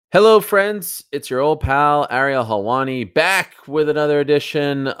Hello, friends. It's your old pal, Ariel Halwani, back with another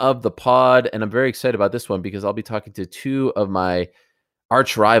edition of the pod. And I'm very excited about this one because I'll be talking to two of my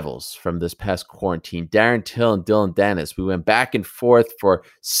arch rivals from this past quarantine, Darren Till and Dillon Danis. We went back and forth for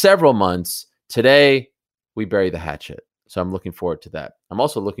several months. Today, we bury the hatchet. So I'm looking forward to that. I'm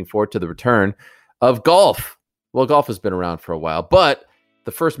also looking forward to the return of golf. Well, golf has been around for a while, but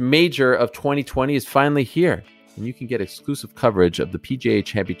the first major of 2020 is finally here. And you can get exclusive coverage of the PGA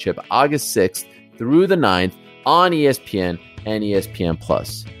Championship August 6th through the 9th on ESPN and ESPN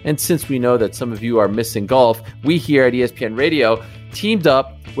Plus. And since we know that some of you are missing golf, we here at ESPN Radio teamed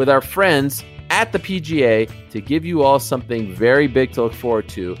up with our friends at the PGA to give you all something very big to look forward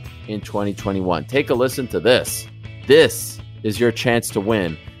to in 2021. Take a listen to this. This is your chance to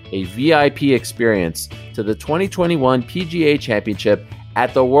win a VIP experience to the 2021 PGA Championship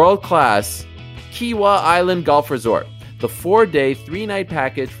at the world-class Kiawah Island Golf Resort. The 4-day, 3-night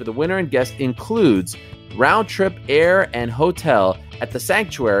package for the winner and guest includes round-trip air and hotel at the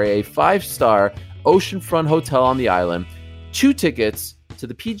Sanctuary, a 5-star oceanfront hotel on the island, 2 tickets to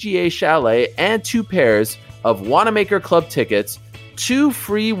the PGA Chalet, and 2 pairs of Wanamaker Club tickets, 2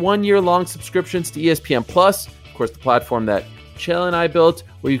 free 1-year-long subscriptions to ESPN Plus, of course, the platform that Chell and I built,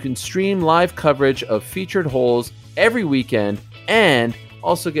 where you can stream live coverage of featured holes every weekend, and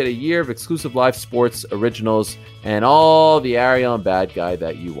also get a year of exclusive live sports originals and all the Ariel and Bad Guy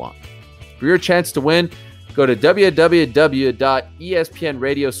that you want. For your chance to win, go to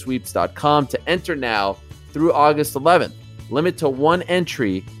www.espnradiosweeps.com to enter now through August 11th. Limit to 1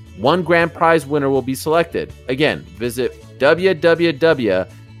 entry. 1 grand prize winner will be selected. Again, visit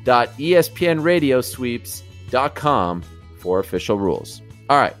www.espnradiosweeps.com for official rules.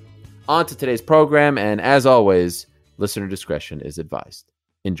 All right, on to today's program, and as always, listener discretion is advised.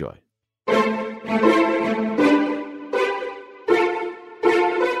 Enjoy.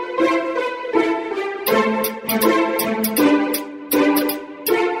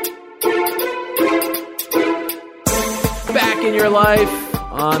 Back in your life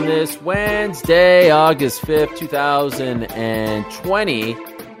on this Wednesday, August 5th, 2020.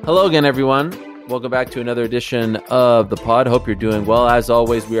 Hello again, everyone. Welcome back to another edition of the pod. Hope you're doing well. As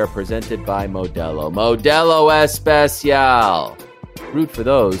always, we are presented by Modelo. Modelo Especial. Root for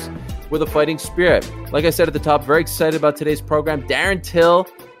those with a fighting spirit. Like I said at the top, very excited about today's program. Darren Till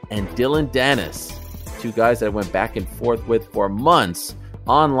and Dillon Danis, 2 guys that I went back and forth with for months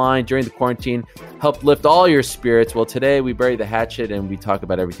online during the quarantine, helped lift all your spirits. Well, today we bury the hatchet and we talk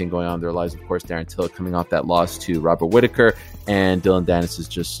about everything going on in their lives. Of course, Darren Till coming off that loss to Robert Whittaker, and Dillon Danis is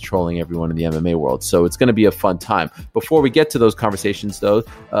just trolling everyone in the MMA world. So it's going to be a fun time. Before we get to those conversations, though,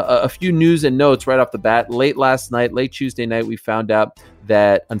 a few news and notes right off the bat. Late Tuesday night, we found out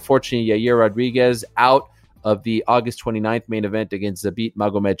that, unfortunately, Yair Rodriguez out of the August 29th main event against Zabit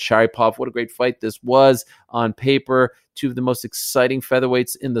Magomedsharipov. What a great fight this was on paper. 2 of the most exciting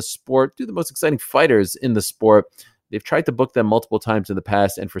featherweights in the sport, 2 of the most exciting fighters in the sport. They've tried to book them multiple times in the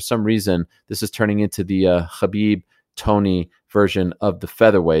past, and for some reason, this is turning into the Khabib-Tony version of the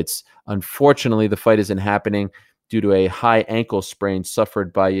featherweights. Unfortunately, the fight isn't happening due to a high ankle sprain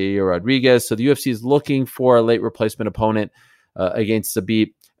suffered by Yair Rodriguez. So the UFC is looking for a late replacement opponent against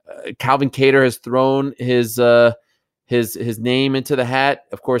Zabit. Calvin Kattar has thrown his name into the hat.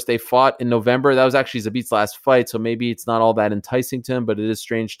 Of course, they fought in November. That was actually Zabit's last fight, so maybe it's not all that enticing to him, but it is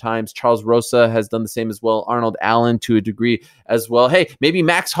strange times. Charles Rosa has done the same as well. Arnold Allen to a degree as well. Hey, maybe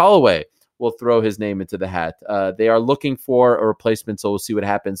Max Holloway will throw his name into the hat. They are looking for a replacement, so we'll see what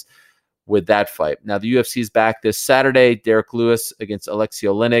happens with that fight. Now, the UFC is back this Saturday. Derek Lewis against Alexei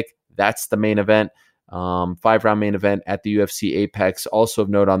Oleinik. That's the main event. 5-round main event at the UFC Apex. Also of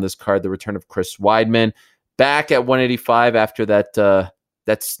note on this card, the return of Chris Weidman back at 185 after that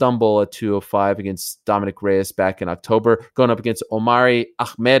stumble at 205 against Dominic Reyes back in October, going up against Omari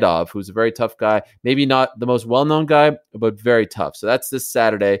Akhmedov, who's a very tough guy. Maybe not the most well-known guy, but very tough. So that's this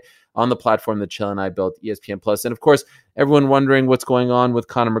Saturday on the platform that Chell and I built, ESPN Plus. And of course, everyone wondering what's going on with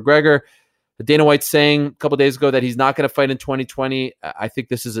Conor McGregor. Dana White saying a couple days ago that he's not going to fight in 2020. I think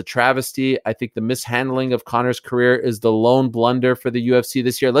this is a travesty. I think the mishandling of Conor's career is the lone blunder for the UFC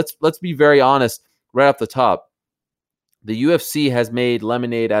this year. Let's be very honest right off the top. The UFC has made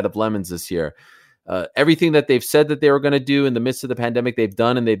lemonade out of lemons this year. Everything that they've said that they were going to do in the midst of the pandemic, they've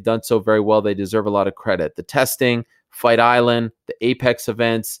done, and they've done so very well. They deserve a lot of credit. The testing, Fight Island, the Apex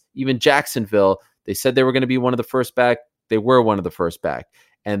events, even Jacksonville, they said they were going to be one of the first back. They were one of the first back.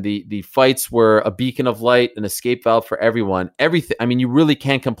 And the fights were a beacon of light, an escape valve for everyone. Everything. I mean, you really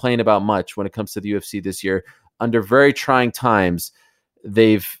can't complain about much when it comes to the UFC this year. Under very trying times,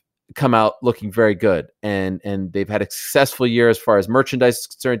 they've come out looking very good, and they've had a successful year as far as merchandise is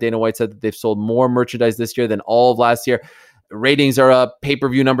concerned. Dana White said that they've sold more merchandise this year than all of last year. Ratings are up,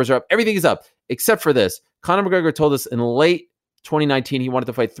 pay-per-view numbers are up, everything is up except for this. Conor McGregor told us in late 2019 he wanted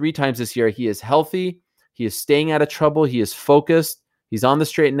to fight 3 times this year. He is healthy, he is staying out of trouble, he is focused, he's on the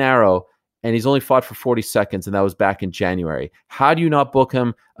straight and narrow, and he's only fought for 40 seconds, and that was back in January. How do you not book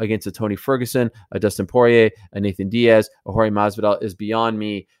him against a Tony Ferguson, a Dustin Poirier, a Nathan Diaz, a Jorge Masvidal is beyond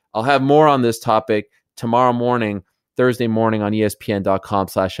me. I'll have more on this topic tomorrow morning, Thursday morning on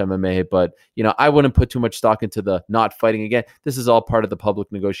ESPN.com/MMA. But, I wouldn't put too much stock into the not fighting again. This is all part of the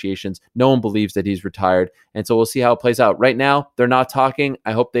public negotiations. No one believes that he's retired. And so we'll see how it plays out. Right now, they're not talking.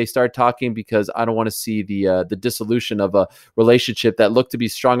 I hope they start talking because I don't want to see the dissolution of a relationship that looked to be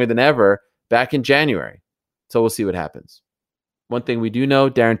stronger than ever back in January. So we'll see what happens. One thing we do know,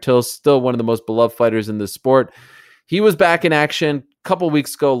 Darren Till's still one of the most beloved fighters in the sport. He was back in action a couple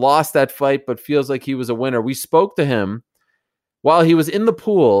weeks ago, lost that fight, but feels like he was a winner. We spoke to him while he was in the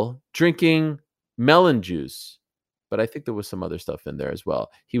pool drinking melon juice, but I think there was some other stuff in there as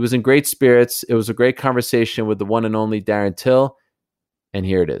well. He was in great spirits. It was a great conversation with the one and only Darren Till, and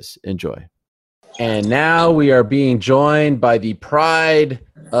here it is. Enjoy. And now we are being joined by the pride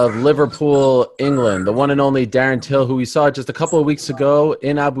of Liverpool, England, the one and only Darren Till, who we saw just a couple of weeks ago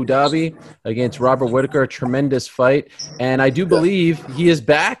in Abu Dhabi against Robert Whittaker, a tremendous fight. And I do believe he is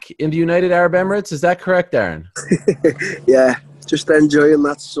back in the United Arab Emirates. Is that correct, Darren? Yeah, just enjoying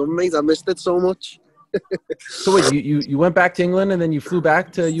that sun, mate. I missed it so much. So wait, you went back to England and then you flew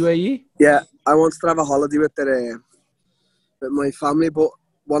back to UAE? Yeah, I wanted to have a holiday with my family, but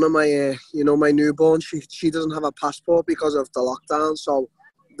one of my, my newborn, she doesn't have a passport because of the lockdown, so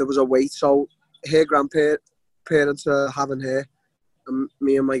there was a wait. So her grandparents are having her, and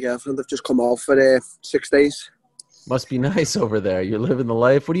me and my girlfriend have just come off for 6 days. Must be nice over there. You're living the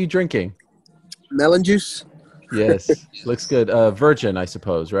life. What are you drinking? Melon juice. Yes, looks good. Virgin, I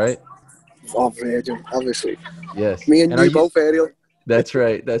suppose, right? Oh, virgin, obviously. Yes. Me and you both, Ariel. That's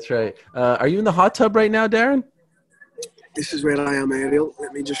right. Are you in the hot tub right now, Darren? This is where I am, Ariel.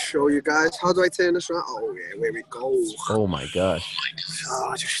 Let me just show you guys. How do I turn this around? Oh, yeah, where we go. Oh, my gosh.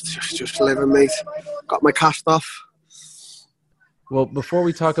 Oh, just living, mate. Got my cast off. Well, before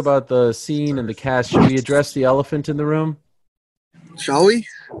we talk about the scene and the cast, should we address the elephant in the room? Shall we?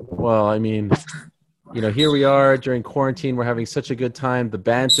 Well, I mean, here we are during quarantine. We're having such a good time. The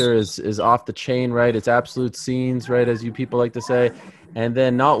banter is off the chain, right? It's absolute scenes, right, as you people like to say. And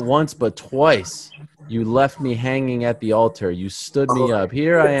then not once but twice, you left me hanging at the altar. You stood me up.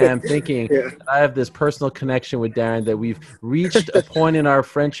 Here I am thinking I have this personal connection with Darren, that we've reached a point in our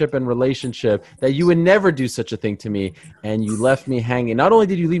friendship and relationship that you would never do such a thing to me, and you left me hanging. Not only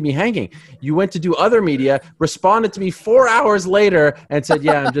did you leave me hanging, you went to do other media, responded to me 4 hours later, and said,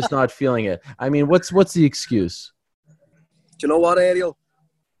 yeah, I'm just not feeling it. I mean, what's the excuse? Do you know what, Ariel?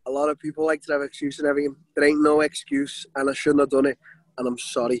 A lot of people like to have excuses and everything. There ain't no excuse, and I shouldn't have done it, and I'm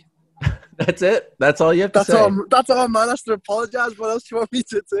sorry. That's it? That's all you have to say? That's all man has to apologize. What else do you want me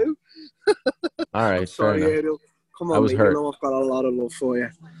to do? All right, I'm sorry, Ariel. Come on, mate. Hurt. You know I've got a lot of love for you.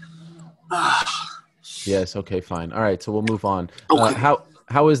 Yes, okay, fine. All right, so we'll move on. Okay.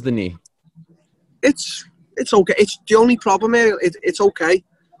 How is the knee? It's okay. It's the only problem, Ariel. It's okay,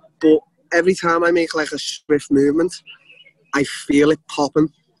 but every time I make like a swift movement, I feel it popping.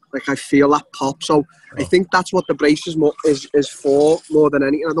 Like I feel that pop. So I think that's what the brace is for more than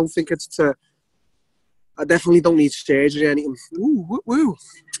anything. I don't think it's to. I definitely don't need surgery or anything. Woo.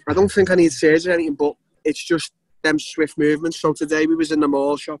 I don't think I need surgery or anything, but it's just them swift movements. So today we was in the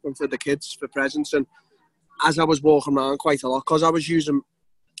mall shopping for the kids for presents, and as I was walking around quite a lot, because I was using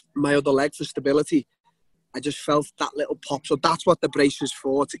my other leg for stability, I just felt that little pop. So that's what the brace is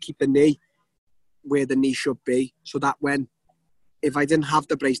for, to keep the knee where the knee should be, so that if I didn't have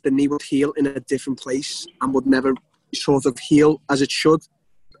the brace, the knee would heal in a different place and would never sort of heal as it should,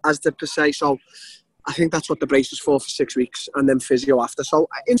 as the per se. So I think that's what the brace is for 6 weeks, and then physio after. So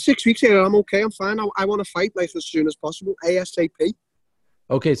in 6 weeks here, I'm okay, I'm fine. I want to fight life as soon as possible, ASAP.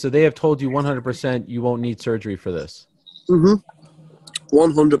 Okay, so they have told you 100% you won't need surgery for this? 100%.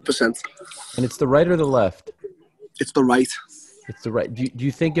 And it's the right or the left? It's the right. It's the right. Do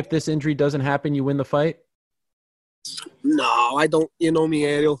you think if this injury doesn't happen, you win the fight? No, I don't. You know me,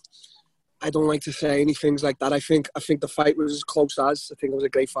 Ariel. I don't like to say any things like that. I think the fight was as close as. I think it was a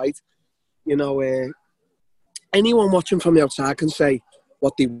great fight. Anyone watching from the outside can say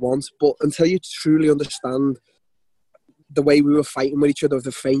what they want, but until you truly understand the way we were fighting with each other,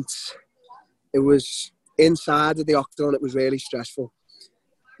 the feints, it was inside of the octagon. It was really stressful.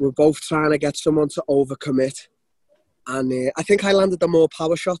 We were both trying to get someone to overcommit, And I think I landed the more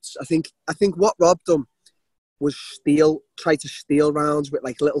power shots. I think what Rob done was try to steal rounds with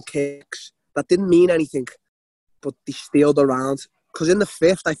like little kicks that didn't mean anything, but they stealed the round. Because in the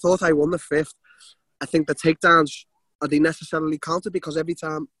fifth, I thought I won the fifth. I think the takedowns, are they necessarily counted because every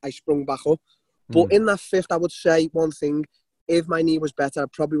time I sprung back up. But in that fifth, I would say one thing, if my knee was better, I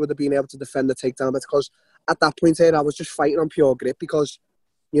probably would have been able to defend the takedown. Because at that point here, I was just fighting on pure grit because,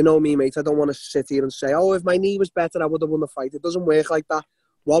 you know me, mate, I don't want to sit here and say, oh, if my knee was better, I would have won the fight. It doesn't work like that.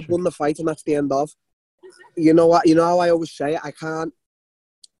 Rob won the fight and that's the end of. You know what? You know how I always say it? I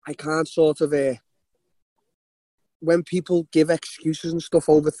can't sort of... when people give excuses and stuff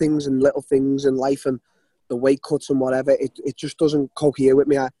over things and little things in life and the weight cuts and whatever, it just doesn't cohere with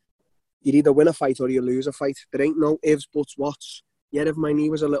me. You'd either win a fight or you lose a fight. There ain't no ifs, buts, whats. Yeah, if my knee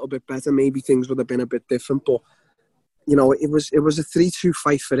was a little bit better, maybe things would have been a bit different. But, you know, it was a 3-2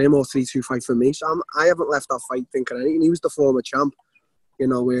 fight for him or 3-2 fight for me. So I haven't left that fight thinking anything. He was the former champ. You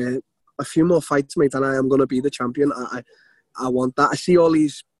know, a few more fights, mate, and I am going to be the champion. I want that. I see all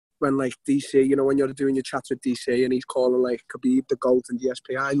these, when like DC, you know, when you're doing your chats with DC and he's calling like Khabib the GOAT and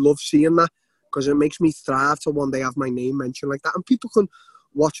GSP, I love seeing that because it makes me thrive to one day have my name mentioned like that. And people can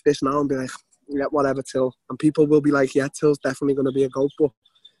watch this now and be like, yeah, whatever, Till. And people will be like, yeah, Till's definitely going to be a GOAT. But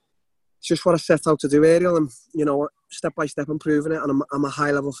it's just what I set out to do, Ariel. And, you know, step by step improving it. And I'm a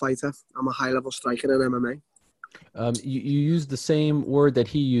high-level fighter. I'm a high-level striker in MMA. You used the same word that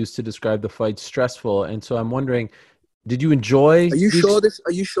he used to describe the fight, stressful. And so I'm wondering, did you enjoy? Are you sure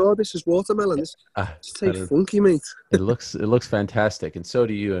this is watermelon? This tastes funky, mate. It looks fantastic, and so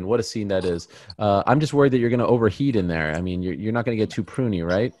do you. And what a scene that is. I'm just worried that you're going to overheat in there. I mean, you're not going to get too pruny,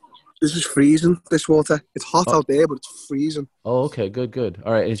 right? This is freezing. This water. It's hot out there, but it's freezing. Oh, okay, good.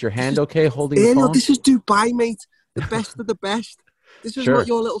 All right, is your hand okay holding the phone? This is Dubai, mate. The best of the best. This is not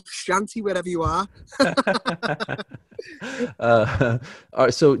your little shanty wherever you are. All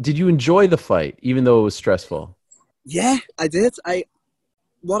right, so did you enjoy the fight, even though it was stressful? Yeah, I did.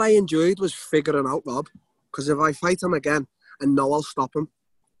 What I enjoyed was figuring out Rob, because if I fight him again, I know I'll stop him.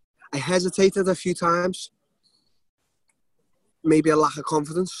 I hesitated a few times. Maybe a lack of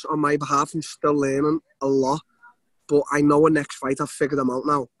confidence on my behalf. I'm still learning a lot. But I know in next fight I've figured them out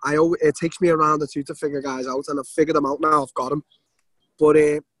now. It takes me a round or two to figure guys out, and I've figured them out now. I've got them. But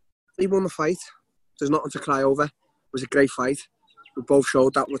he won the fight. There's nothing to cry over. It was a great fight. We both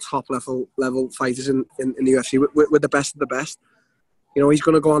showed that we're top level fighters in the UFC. We're the best of the best. You know, he's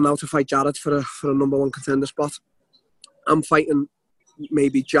going to go on now to fight Jared for a number one contender spot. I'm fighting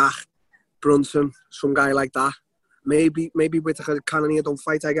maybe Jack, Brunson, some guy like that. Maybe with a Cannonier don't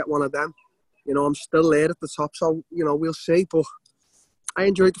fight, I get one of them. You know, I'm still there at the top, so, you know, we'll see. But I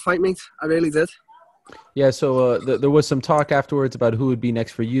enjoyed the fight, mate. I really did. Yeah, so there was some talk afterwards about who would be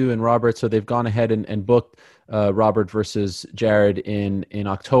next for you and Robert, so they've gone ahead and booked Robert versus Jared in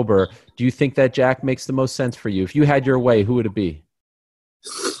October. Do you think that Jack makes the most sense for you? If you had your way, who would it be?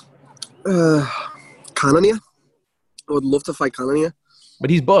 Cannonier. I would love to fight Cannonier. But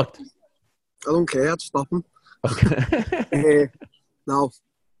he's booked. I don't care. I'd stop him. Okay. No,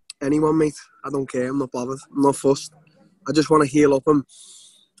 anyone, mate. I don't care. I'm not bothered. I'm not fussed. I just want to heal up and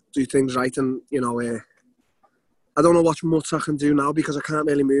do things right. And, you know, I don't know what much I can do now because I can't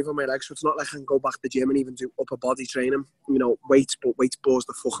really move on my legs. So it's not like I can go back to the gym and even do upper body training. You know, weights bores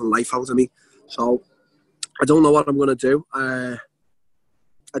the fucking life out of me. So I don't know what I'm going to do. I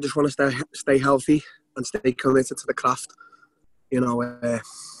just want to stay healthy and stay committed to the craft. You know,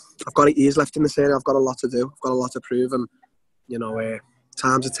 I've got years left in this area. I've got a lot to do. I've got a lot to prove. And, you know,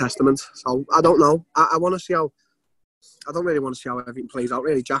 time's a testament. So I don't know. I want to see how... I don't really want to see how everything plays out,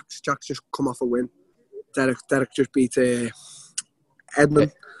 really. Jack's just come off a win. Derek just beat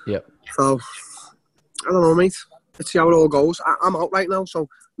Edmund. Yep. So, I don't know, mate. Let's see how it all goes. I'm out right now, so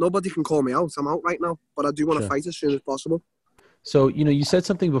nobody can call me out. I'm out right now, but I do want to fight as soon as possible. So, you know, you said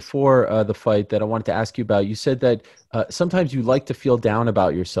something before the fight that I wanted to ask you about. You said that sometimes you like to feel down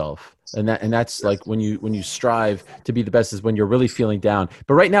about yourself. And that's like when you strive to be the best is when you're really feeling down.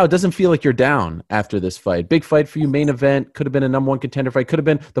 But right now, it doesn't feel like you're down after this fight. Big fight for you, main event, could have been a number one contender fight, could have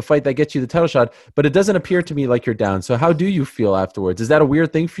been the fight that gets you the title shot. But it doesn't appear to me like you're down. So how do you feel afterwards? Is that a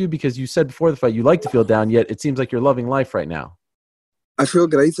weird thing for you? Because you said before the fight you like to feel down, yet it seems like you're loving life right now. I feel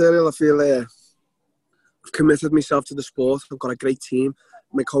great, Ariel. I feel I've committed myself to the sport. I've got a great team.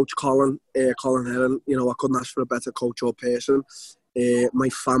 My coach, Colin Heron, you know, I couldn't ask for a better coach or person. My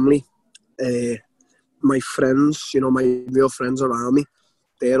family, my friends, you know, my real friends around me,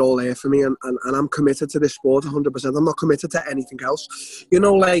 they're all there for me. And I'm committed to this sport 100%. I'm not committed to anything else. You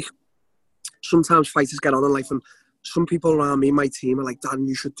know, like, sometimes fighters get on in life and some people around me, my team, are like, Dan,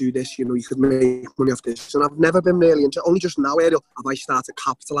 you should do this. You know, you could make money off this. And I've never been really into. Only just now, Ariel, have I started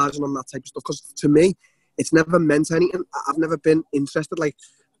capitalising on that type of stuff. Because to me, it's never meant anything. I've never been interested. Like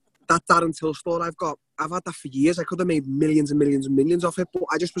that Darren Till store I've had that for years. I could have made millions and millions and millions off it, but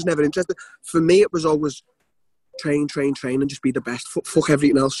I just was never interested. For me, it was always train, and just be the best. Fuck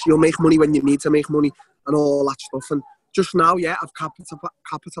everything else. You'll make money when you need to make money and all that stuff. And just now, yeah, I've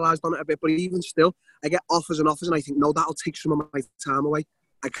capitalised on it a bit, but even still, I get offers and I think, no, that'll take some of my time away.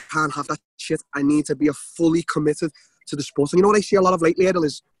 I can't have that shit. I need to be fully committed to the sport. And you know what I see a lot of lately, Edel,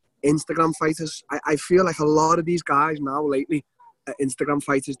 is Instagram fighters. I feel like a lot of these guys now lately, Instagram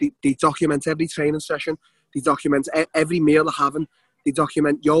fighters, they document every training session, they document every meal they're having, they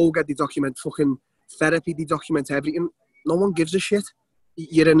document yoga, they document fucking therapy, they document everything. No one gives a shit.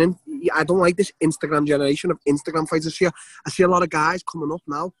 I don't like this Instagram generation of Instagram fighters here. I see a lot of guys coming up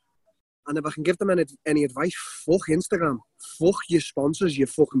now, and if I can give them any advice, fuck Instagram. Fuck your sponsors, your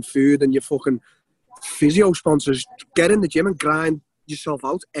fucking food and your fucking physio sponsors. Get in the gym and grind yourself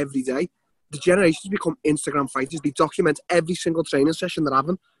out every day. The generations become Instagram fighters. They document every single training session they're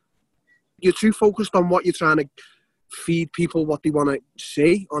having. You're too focused on what you're trying to feed people, what they want to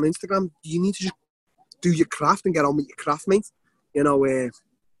see on Instagram. You need to just do your craft and get on with your craft, mate. You know, I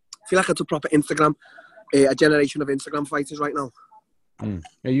feel like it's a proper Instagram, a generation of Instagram fighters right now.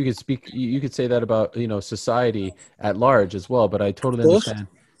 You could speak. You could say that about society at large as well. But I totally understand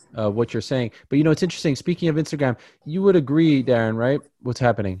what you're saying. But it's interesting. Speaking of Instagram, you would agree, Darren, right? What's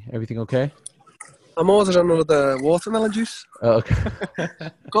happening? Everything okay? I'm ordering another watermelon juice. Oh, okay.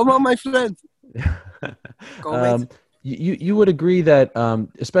 Come on, my friend. Go, mate. You would agree that,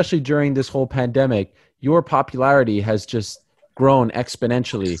 especially during this whole pandemic, your popularity has just grown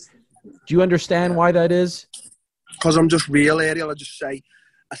exponentially. Do you understand why that is? Because I'm just real, Ariel. I just say,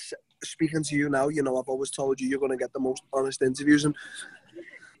 speaking to you now, I've always told you you're going to get the most honest interviews. And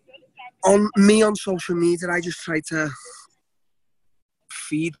on social media, I just try to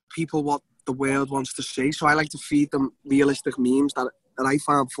feed people what the world wants to see. So I like to feed them realistic memes that I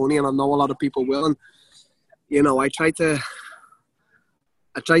find funny, and I know a lot of people will. And, I try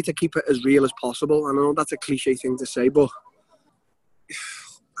to keep it as real as possible. And I know that's a cliche thing to say, but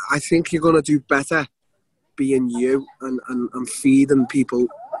I think you're going to do better being you and feeding people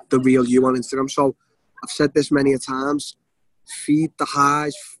the real you on Instagram. So I've said this many a times, feed the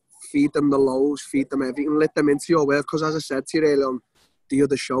highs, feed them the lows, feed them everything, let them into your world. Because as I said to you earlier on the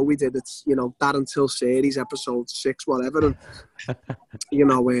other show we did, it's, Darren Till series, episode 6, whatever. And,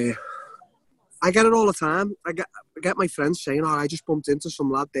 I get it all the time. I get my friends saying, I just bumped into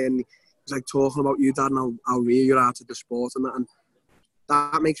some lad there and he's like talking about you, Dad, and how real you're out of the sport and that. And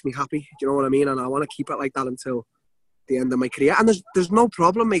that makes me happy. Do you know what I mean? And I want to keep it like that until the end of my career. And there's no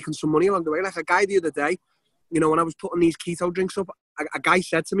problem making some money along the way. Like a guy the other day, when I was putting these keto drinks up, a guy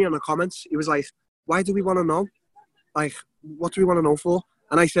said to me on the comments, he was like, why do we want to know? Like, what do we want to know for?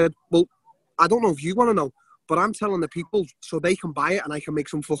 And I said, well, I don't know if you want to know, but I'm telling the people so they can buy it and I can make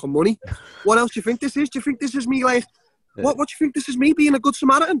some fucking money. What else do you think this is? Do you think this is me like, what do you think this is me being a good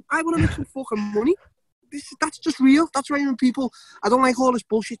Samaritan? I want to make some fucking money. That's just real. That's why when people, I don't like all this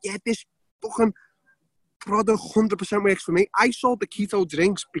bullshit. Yeah, this fucking product 100% works for me. I sold the keto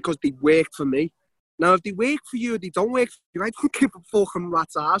drinks because they worked for me. Now, if they work for you, they don't work for you. I don't give a fucking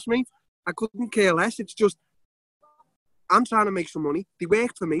rat's ass, mate. I couldn't care less. It's just, I'm trying to make some money. They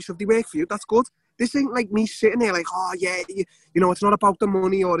worked for me, so if they work for you, that's good. This ain't like me sitting there like, oh yeah, it's not about the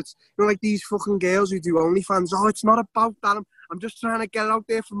money, or it's, like these fucking girls who do OnlyFans. Oh, it's not about that. I'm just trying to get out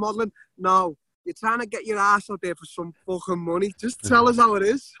there for modelling. No, you're trying to get your ass out there for some fucking money. Just tell us how it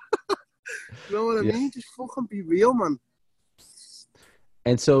is. You know what I mean? Just fucking be real, man.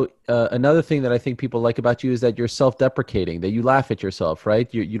 And so another thing that I think people like about you is that you're self-deprecating, that you laugh at yourself,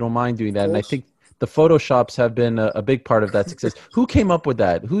 right? You don't mind doing that. And I think the Photoshops have been a big part of that success. Who came up with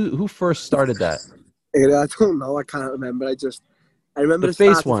that? Who first started that? I don't know. I can't remember. I remember the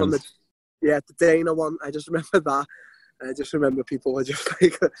face ones. The Dana one. I just remember that. I just remember people were just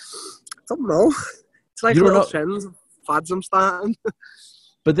like, I don't know. It's like little trends, fads I'm starting.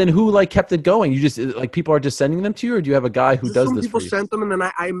 But then who kept it going? You just people are just sending them to you, or do you have a guy who does this for you? Some people sent them, and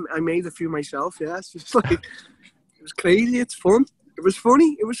then I made a few myself. Yeah, it's just it was crazy. It's fun. It was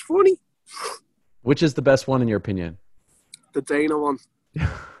funny. Which is the best one in your opinion? The Dana one.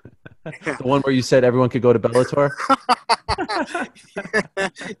 The one where you said everyone could go to Bellator?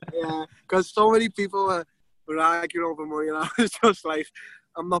 Yeah, because so many people were arguing over money, and I was just like,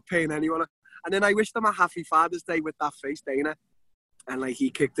 I'm not paying anyone. And then I wished him a happy Father's Day with that face, Dana. And he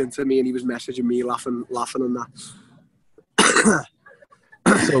kicked into me and he was messaging me laughing and that.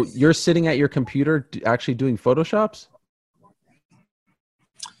 So you're sitting at your computer actually doing Photoshops?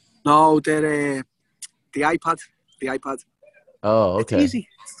 No, they're the iPad. The iPad. Oh, okay. It's easy.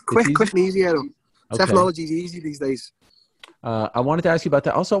 It's quick and easy. Okay. Technology's easy these days. I wanted to ask you about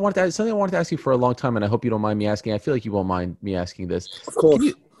that. Also, something I wanted to ask you for a long time, and I hope you don't mind me asking. I feel like you won't mind me asking this. Of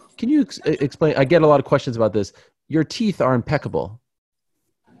course. Can you explain? I get a lot of questions about this. Your teeth are impeccable.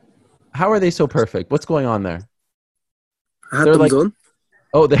 How are they so perfect? What's going on there? I had them done.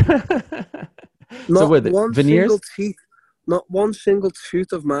 Oh, they're Not so one veneers? single teeth. Not one single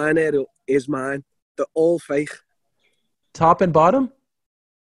tooth of mine, Ariel, is mine. They're all fake. Top and bottom?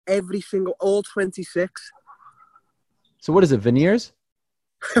 All 26. So what is it, veneers?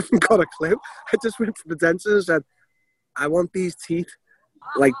 I haven't got a clue. I just went to the dentist and said, I want these teeth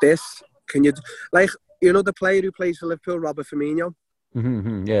like this. Can you, the player who plays for Liverpool, Robert Firmino?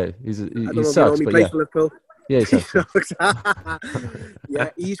 Mm-hmm. Yeah, he sucks, you know him, but plays yeah. for Liverpool. Yeah, he sucks. Yeah,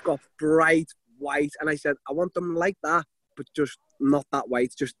 he's got bright white. And I said, I want them like that, but just not that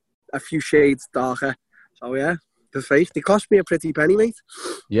white, just a few shades darker. So, yeah, the fake. They cost me a pretty penny, mate.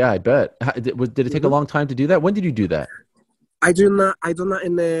 Yeah, I bet. Did it take a long time to do that? When did you do that? I done that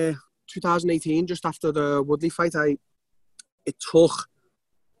in 2018, just after the Woodley fight.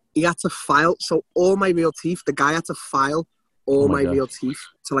 He had to file, so all my real teeth, the guy had to file all my real teeth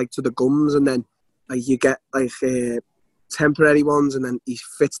to the gums, and then you get temporary ones, and then he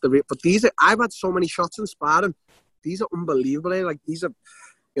fits but I've had so many shots in sparring. These are unbelievable. These are,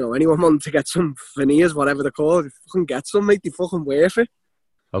 anyone wanting to get some veneers, whatever they're called, you fucking get some, mate. They fucking worth it.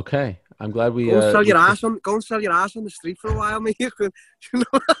 Okay, I'm glad we. Go and sell your ass on the street for a while, mate.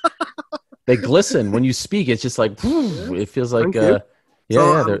 They glisten when you speak. It's just like it feels like. I'm good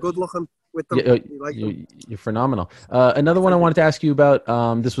looking with them. You're phenomenal. Another one I wanted to ask you about.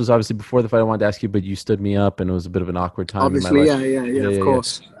 This was obviously before the fight. I wanted to ask you, but you stood me up, and it was a bit of an awkward time. Obviously, in my life. of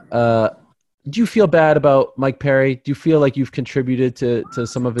course. Do you feel bad about Mike Perry? Do you feel like you've contributed to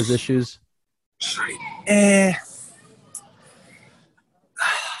some of his issues?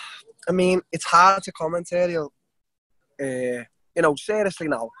 I mean, it's hard to comment, Ariel. Seriously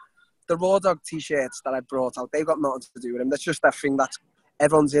now, the Raw Dog T-shirts that I brought out, they've got nothing to do with him. That's just that thing that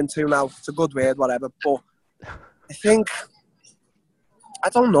everyone's into now. It's a good word, whatever. But I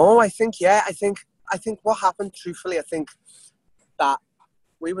don't know. I think what happened, truthfully, I think that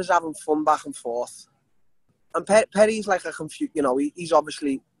we was having fun back and forth. And Perry's like a confused, he's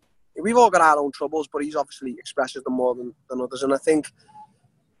obviously, we've all got our own troubles, but he's obviously expresses them more than others. And I think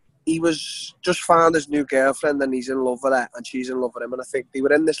he was just found his new girlfriend and he's in love with her and she's in love with him. And I think they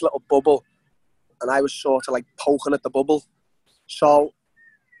were in this little bubble and I was sort of like poking at the bubble. So,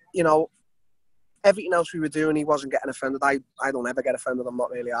 everything else we were doing, he wasn't getting offended. I don't ever get offended. I'm not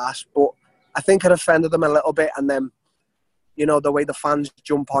really asked. But I think it offended him a little bit. And then, the way the fans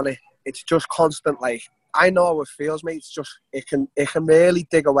jump on it, it's just constant. Like, I know how it feels, mate. It's just, it can really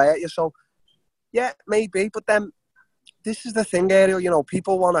dig away at you. So, yeah, maybe. But then, this is the thing, Ariel.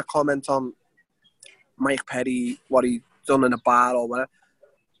 People want to comment on Mike Perry, what he done in a bar or whatever.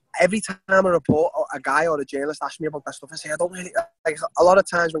 Every time a guy or a journalist asks me about that stuff, I say I don't really like. A lot of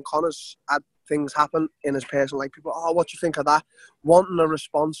times when Conor's had things happen in his personal life, people, what do you think of that? Wanting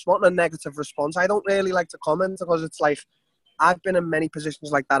a negative response. I don't really like to comment because it's like I've been in many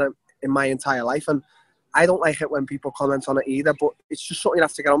positions like that in my entire life, and I don't like it when people comment on it either. But it's just something you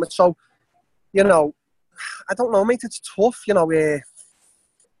have to get on with. So, I don't know, mate. It's tough, I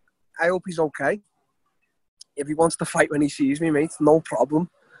hope he's okay. If he wants to fight when he sees me, mate, no problem.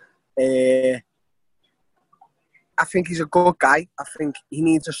 I think he's a good guy. I think he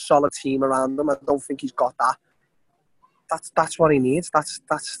needs a solid team around him. I don't think he's got that. That's what he needs.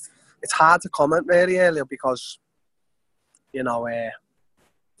 It's hard to comment really earlier because, I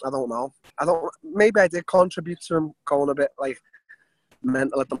don't know. Maybe I did contribute to him going a bit like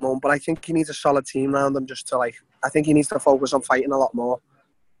mental at the moment, but I think he needs a solid team around him just to I think he needs to focus on fighting a lot more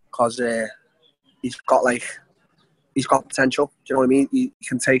because he's got potential. Do you know what I mean? He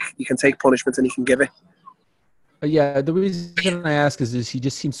can take punishment and he can give it. Yeah, the reason I ask is he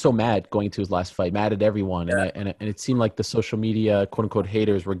just seemed so mad going to his last fight, mad at everyone, and it seemed like the social media quote unquote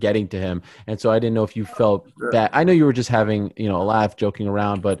haters were getting to him, and so I didn't know if you felt bad. I know you were just having a laugh, joking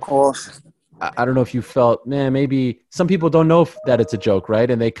around, but of course. I don't know if you felt, man, maybe some people don't know that it's a joke, right?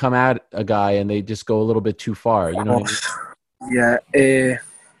 And they come at a guy and they just go a little bit too far. You know what I mean? Yeah.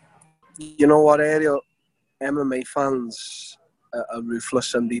 You know what, Ariel? MMA fans are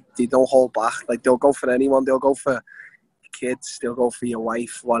ruthless and they don't hold back. Like, they'll go for anyone. They'll go for kids. They'll go for your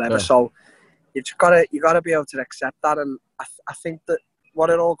wife, whatever. Yeah. So you gotta be able to accept that. And I think that what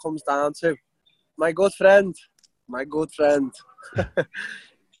it all comes down to, my good friend,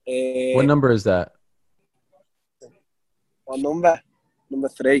 What number is that? What number? Number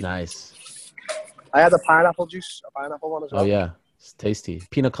 3. Nice. I had a pineapple one as well. Oh, yeah. It's tasty.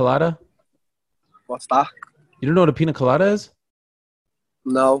 Pina colada? What's that? You don't know what a pina colada is?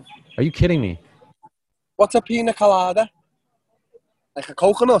 No. Are you kidding me? What's a pina colada? Like a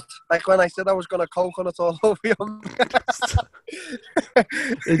coconut? Like when I said I was going to coconut all over you.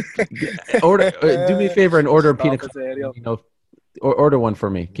 Do me a favor and order a pina colada. Or order one for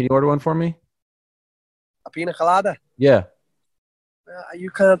me. Can you order one for me? A pina colada? Yeah. You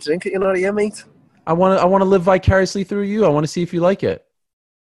can't drink it, you know what I mean, mate? I want to live vicariously through you. I want to see if you like it.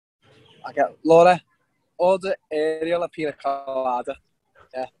 I get Laura, order Ariel a pina colada.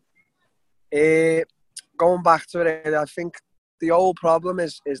 Yeah. Going back to it, I think the whole problem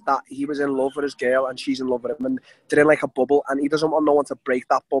is that he was in love with his girl and she's in love with him and they're in like a bubble and he doesn't want no one to break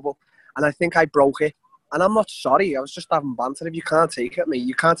that bubble. And I think I broke it. And I'm not sorry. I was just having banter. If you can't take it, mate,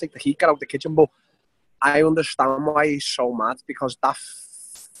 you can't take the heat, get out the kitchen. But I understand why he's so mad because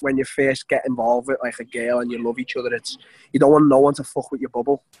when you first get involved with like a girl and you love each other, you don't want no one to fuck with your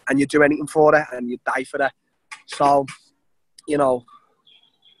bubble and you do anything for it and you die for it. So,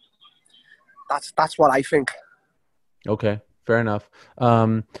 that's what I think. Okay, fair enough.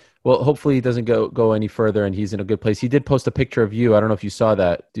 Well, hopefully he doesn't go any further and he's in a good place. He did post a picture of you. I don't know if you saw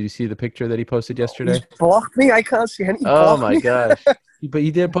that. Did you see the picture that he posted yesterday? He's blocked me. I can't see anything. Oh my gosh. But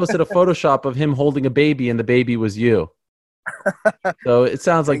he did posted a Photoshop of him holding a baby and the baby was you. So it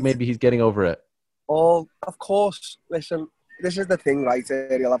sounds like maybe he's getting over it. Oh, of course. Listen, this is the thing, right,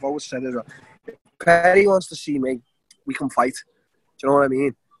 Ariel? I've always said it. If Perry wants to see me, we can fight. Do you know what I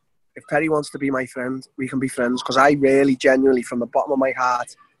mean? If Perry wants to be my friend, we can be friends. Because I really, genuinely, from the bottom of my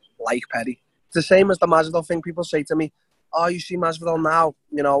heart, like Perry. It's the same as the Masvidal thing. People say to me, oh, you see Masvidal now,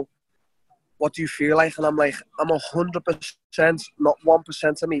 what do you feel like? And I'm like, I'm 100%, not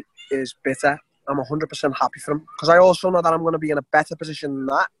 1% of me is bitter. I'm 100% happy for him. Because I also know that I'm going to be in a better position than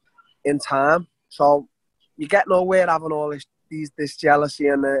that in time. So you get nowhere having all this jealousy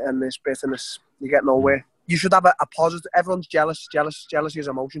and this bitterness. You get nowhere. You should have a positive. Everyone's jealous. Jealousy is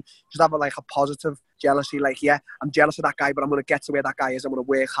emotion. You should have a positive jealousy. Like, yeah, I'm jealous of that guy, but I'm going to get to where that guy is. I'm going to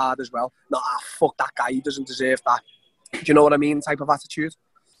work hard as well. Not, fuck that guy. He doesn't deserve that. Do you know what I mean? Type of attitude.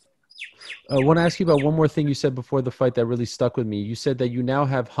 I want to ask you about one more thing you said before the fight that really stuck with me. You said that you now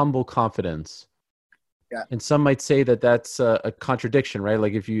have humble confidence. Yeah. And some might say that that's a contradiction, right?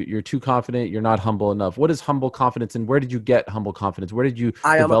 Like if you're too confident, you're not humble enough. What is humble confidence and where did you get humble confidence? Where did you develop that?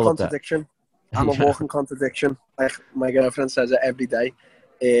 I am a contradiction. I'm a walking contradiction. Like my girlfriend says it every day.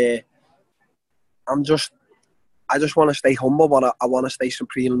 I just want to stay humble, but I want to stay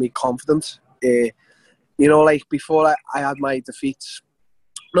supremely confident. Like before I had my defeats,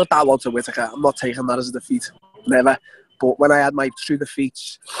 not that Walter Whittaker, I'm not taking that as a defeat, never. But when I had my 2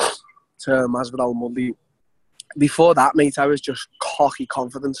 defeats to Masvidal Monday, before that, mate, I was just cocky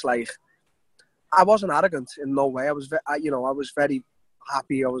confidence. Like I wasn't arrogant in no way. I was very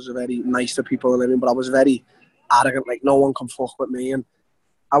happy. I was very nice to people and everything, but I was very arrogant. Like no one can fuck with me, and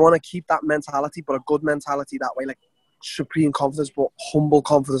I want to keep that mentality, but a good mentality that way, like supreme confidence, but humble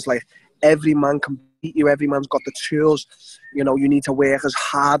confidence. Like every man can beat you. Every man's got the tools. You need to work as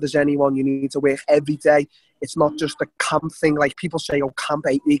hard as anyone. You need to work every day. It's not just a camp thing. Like people say, oh, camp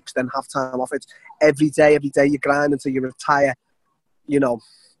 8 weeks, then have time off. It's every day you grind until you retire.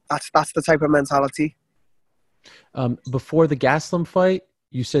 That's the type of mentality. Before the Gaslam fight,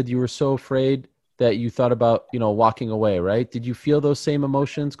 you said you were so afraid that you thought about, walking away, right? Did you feel those same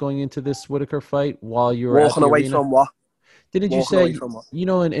emotions going into this Whittaker fight while you were walking away from what? Didn't you say,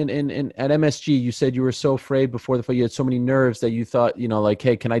 in at MSG, you said you were so afraid before the fight, you had so many nerves that you thought,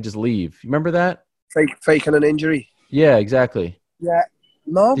 hey, can I just leave? You remember that? Faking an injury. Yeah, exactly. Yeah.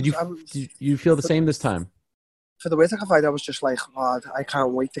 No. Did you feel the same this time? For the Whittaker fight, I was just like, oh, I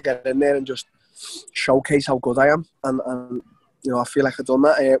can't wait to get in there and just showcase how good I am. And I feel like I've done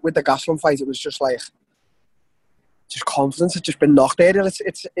that. With the Gaslam fight, it was just like, just confidence had just been knocked there.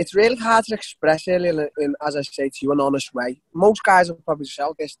 It's really hard to express it in, as I say to you, an honest way. Most guys will probably say,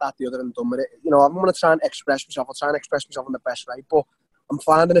 I'll this, that, the other, and done with it. I'm going to try and express myself. I'll try and express myself in the best way. But I'm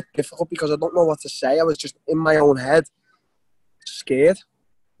finding it difficult because I don't know what to say. I was just in my own head, scared.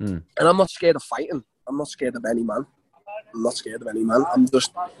 And I'm not scared of fighting. I'm not scared of any man.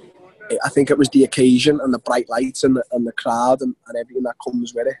 I think it was the occasion and the bright lights and the crowd and everything that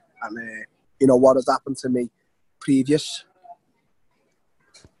comes with it. And, what has happened to me previous.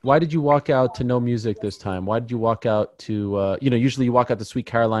 Why did you walk out to no music this time? Why did you walk out to, usually you walk out to Sweet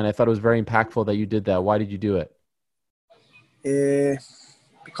Caroline. I thought it was very impactful that you did that. Why did you do it?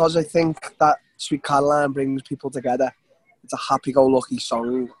 Because I think that Sweet Caroline brings people together. it's a happy-go-lucky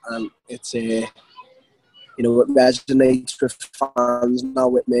song, and it's you know, it resonates with fans now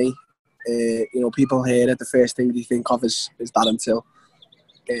with me. You know, people hear it, the first thing they think of is Darren Till.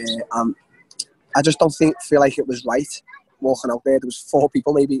 I just don't feel like it was right walking out there. There was 4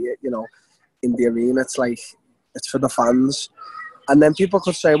 people maybe, you know, in the arena. It's like, it's for the fans. And then people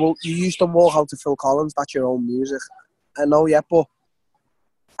could say, well, you used to walk out to Phil Collins, that's your own music. I know, yeah, but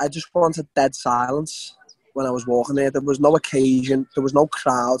I just wanted dead silence when I was walking there. There was no occasion, there was no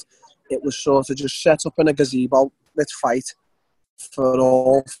crowd. It was sort of just set up in a gazebo, let's fight, for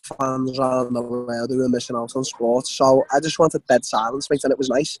all fans around the world who were missing out on sports. So I just wanted dead silence, mate, and it was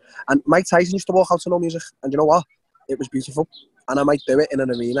nice. And Mike Tyson used to walk out to no music, and you know what? It was beautiful. And I might do it in an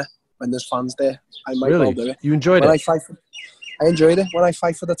arena when there's fans there. I might well do it. You enjoyed it? I enjoyed it. When I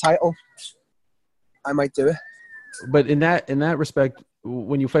fight for the title, I might do it. But in that respect,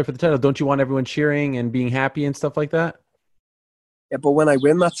 when you fight for the title, don't you want everyone cheering and being happy and stuff like that? Yeah, but when I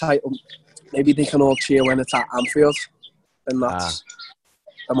win that title, maybe they can all cheer when it's at Anfield. And that's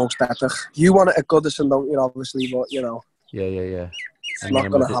the most epic. You want it at Goodison, don't you, obviously, but, you know. Yeah. It's not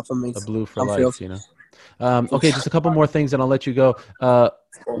going to happen, mate. A blue for life, you know. Okay, just a couple more things and I'll let you go.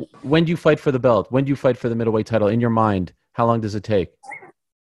 When do you fight for the belt? When do you fight for the middleweight title? In your mind, how long does it take?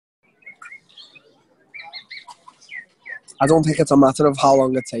 I don't think it's a matter of how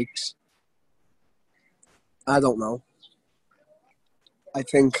long it takes. I don't know. I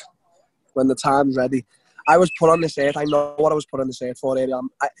think when the time's ready. I was put on this earth. I know what I was put on this earth for.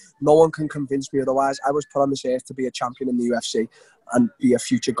 No one can convince me otherwise. I was put on this earth to be a champion in the UFC and be a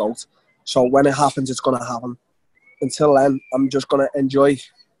future GOAT. So when it happens, it's going to happen. Until then, I'm just going to enjoy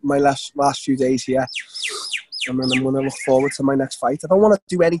my last few days here. And then I'm going to look forward to my next fight. I don't want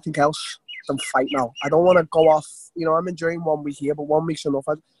to do anything else than fight now. I don't want to go off. You know, I'm enjoying 1 week here, but 1 week's enough.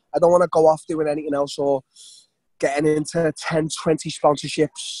 I don't want to go off doing anything else or getting into 10, 20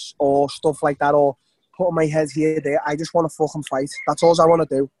 sponsorships or stuff like that, or putting my head here, there. I just want to fucking fight. That's all I want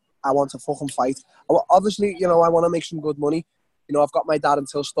to do. I want to fucking fight. Obviously, you know, I want to make some good money. You know, I've got my Darren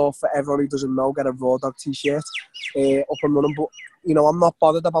Till stuff. For everyone who doesn't know, get a Raw Dog t-shirt up and running. But, you know, I'm not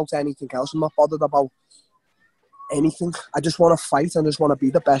bothered about anything else. I'm not bothered about anything. I just want to fight and just want to be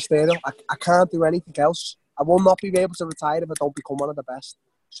the best there. I can't do anything else. I will not be able to retire if I don't become one of the best.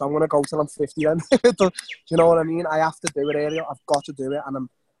 So I'm going to go till I'm 50 then. Do you know what I mean? I have to do it, Ariel. I've got to do it. And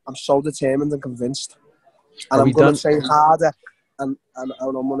I'm so determined and convinced. And I'm going to train harder. And I'm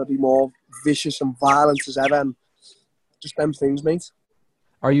going to be more vicious and violent as ever. And just them things, mate.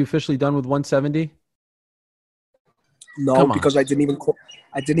 Are you officially done with 170? No, because I didn't even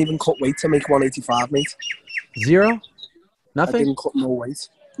cut weight to make 185, mate. Zero? Nothing? I didn't cut no weight.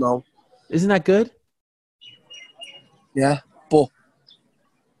 No. Isn't that good? Yeah, but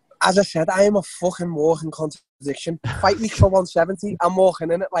as I said, I am a fucking walking contradiction. Fight week for 170, I'm walking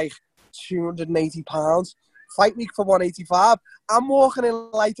in at like 280 pounds. Fight week for 185, I'm walking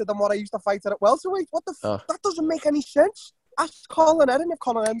in lighter than what I used to fight at welterweight. What the that doesn't make any sense. Ask Colin Eddin if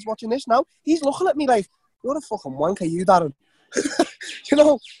Colin Eddin's watching this now. He's looking at me like, you're a fucking wanker, you, Darren. You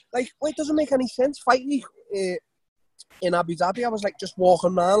know, like, it doesn't make any sense. Fight week in Abu Dhabi, I was like just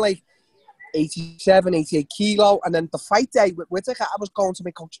walking around like 87, 88 kilo. And then the fight day with Whittaker, I was going to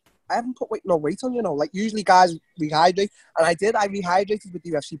my coach. I haven't put no weight on, you know. Like, usually guys rehydrate. And I did. I rehydrated with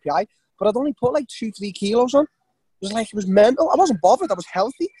the UFCPI. But I'd only put like 2-3 kilos on. It was mental. I wasn't bothered. I was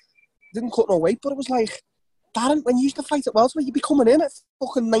healthy. Didn't cut no weight. But it was like, Darren, when you used to fight at welterweight, you'd be coming in at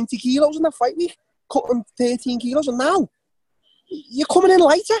fucking 90 kilos in that fight week. Cutting 13 kilos. And now, you're coming in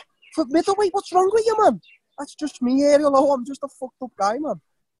lighter for middleweight. What's wrong with you, man? That's just me, Ariel. Oh, I'm just a fucked up guy, man.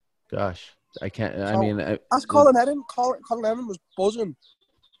 Gosh, I can't. So, I mean, ask Colin Eddin. Colin Eddin was buzzing,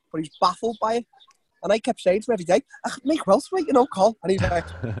 but he's baffled by it. And I kept saying to him every day, I could make welterweight, you know, Col. And he's like,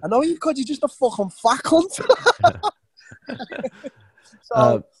 I know you could. You're just a fucking fat cunt.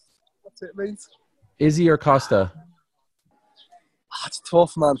 So that's it, mate. Izzy or Costa? It's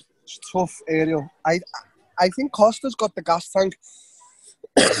tough, man. It's tough, Ariel. I think Costa's got the gas tank,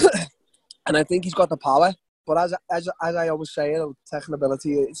 and I think he's got the power. But as I always say,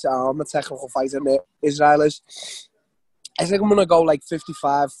 technicability, I'm a technical fighter. Israel is. I think I'm gonna go like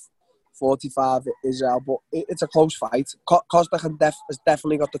 55-45 Israel, but it's a close fight. Costa has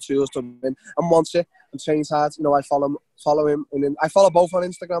definitely got the tools to win, and wants it, and trains hard. You know, I follow him, and I follow both on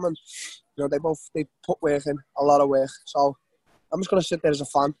Instagram, and you know they put work in, a lot of work. So I'm just gonna sit there as a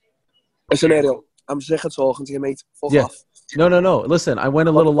fan. Listen, Ariel, I'm sick of talking to you, mate. Fuck off. No. Listen, I went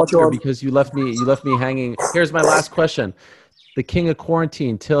a little longer because you left me hanging. Here's my last question. The king of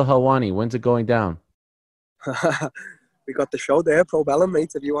quarantine, Till Helwani, when's it going down? we got the show there, Pro Bellum,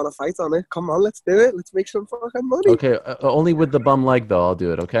 mate. If you want to fight on it, come on, let's do it. Let's make some fucking money. Okay, only with the bum leg though. I'll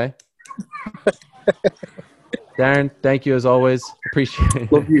do it. Okay. Darren, thank you as always. Appreciate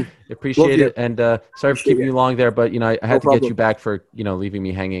it. Love you. Appreciate it. And sorry for keeping you long there, but I had to get you back for leaving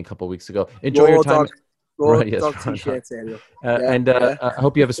me hanging a couple of weeks ago. Enjoy your time. T-shirts, I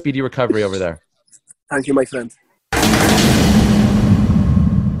hope you have a speedy recovery over there. Thank you, my friend.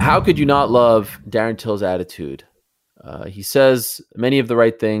 How could you not love Darren Till's attitude? He says many of the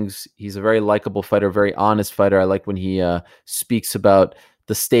right things. He's a very likable fighter, very honest fighter. I like when he speaks about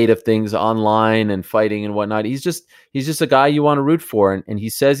the state of things online and fighting and whatnot. He's just a guy you want to root for. And he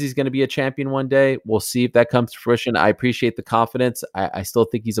says he's going to be a champion one day. We'll see if that comes to fruition. I appreciate the confidence. I still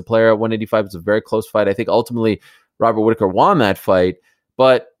think he's a player at 185. It's a very close fight. I think ultimately Robert Whittaker won that fight.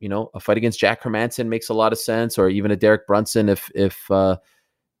 But, a fight against Jack Hermansson makes a lot of sense, or even a Derek Brunson if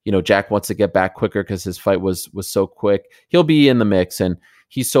Jack wants to get back quicker because his fight was so quick. He'll be in the mix, and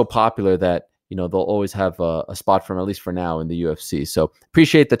he's so popular that they'll always have a spot for him, at least for now, in the UFC. So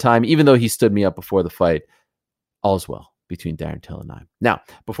appreciate the time, even though he stood me up before the fight. All's well between Darren Till and I. Now,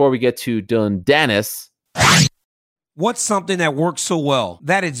 before we get to Dillon Danis. What's something that works so well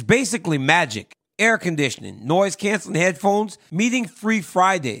that it's basically magic? Air conditioning, noise-canceling headphones, meeting-free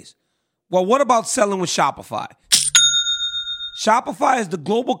Fridays. Well, what about selling with Shopify? Shopify is the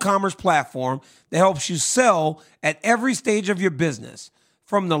global commerce platform that helps you sell at every stage of your business.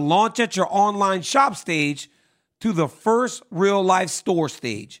 From the launch at your online shop stage to the first real-life store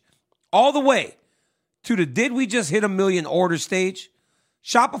stage. All the way to the did we just hit 1 million order stage?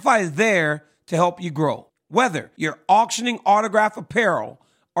 Shopify is there to help you grow. Whether you're auctioning autograph apparel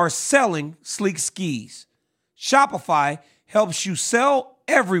or selling sleek skis, Shopify helps you sell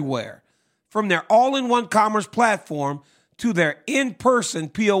everywhere. From their all-in-one commerce platform to their in-person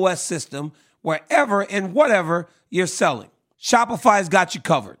POS system, wherever and whatever you're selling. Shopify's got you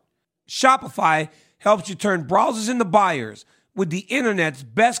covered. Shopify helps you turn browsers into buyers with the internet's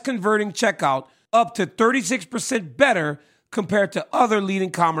best converting checkout, up to 36% better compared to other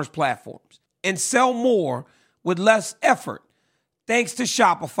leading commerce platforms, and sell more with less effort thanks to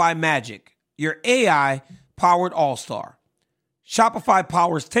Shopify Magic, your AI-powered all-star. Shopify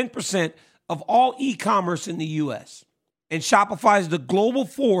powers 10% of all e-commerce in the U.S., and Shopify is the global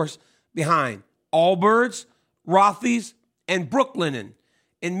force behind Allbirds, Rothy's, and Brooklinen,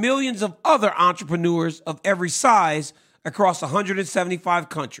 and millions of other entrepreneurs of every size across 175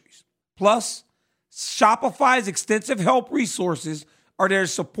 countries. Plus, Shopify's extensive help resources are there to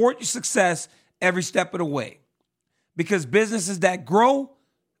support your success every step of the way. Because businesses that grow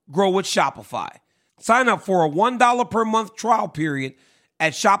with Shopify. Sign up for a $1 per month trial period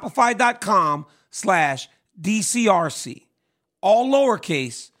at shopify.com/DCRC. All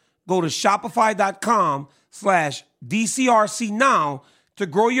lowercase. Go to shopify.com/DCRC now to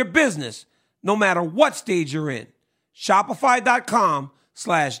grow your business no matter what stage you're in.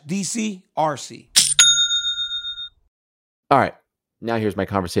 Shopify.com/DCRC. All right. Now here's my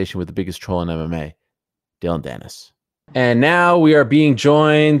conversation with the biggest troll in MMA, Dillon Danis. And now we are being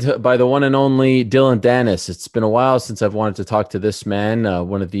joined by the one and only Dillon Danis. It's been a while since I've wanted to talk to this man,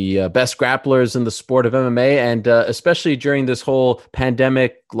 one of the best grapplers in the sport of MMA, and especially during this whole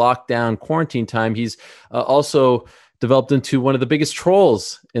pandemic, lockdown, quarantine time, he's also developed into one of the biggest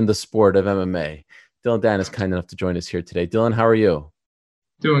trolls in the sport of MMA. Dillon Danis, kind enough to join us here today. Dillon, how are you?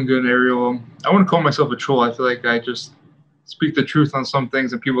 Doing good, Ariel. I wouldn't call myself a troll. I feel like I just speak the truth on some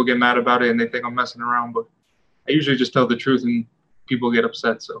things and people get mad about it and they think I'm messing around, but I usually just tell the truth and people get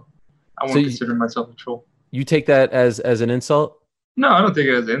upset, so I won't consider myself a troll. You take that as an insult? No, I don't take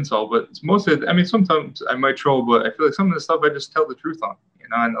it as an insult, but it's mostly, sometimes I might troll, but I feel like some of the stuff I just tell the truth on,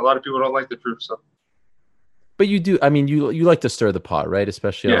 and a lot of people don't like the truth, so. But you do, you like to stir the pot, right?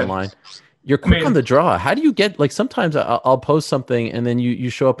 Especially online. You're quick on the draw. How do you get, sometimes I'll post something and then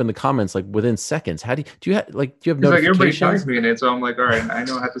you show up in the comments within seconds. How do you have notifications? Everybody tags me in it, so I'm like, all right, I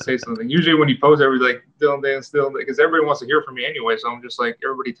know I have to say something. Usually when you post, everybody's like, Dillon Danis, because everybody wants to hear from me anyway, so I'm just like,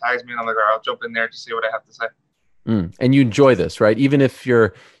 everybody tags me and I'm like, all right, I'll jump in there to see what I have to say. And you enjoy this, right? Even if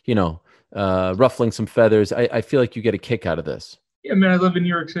you're, ruffling some feathers, I feel like you get a kick out of this. Yeah, man, I live in New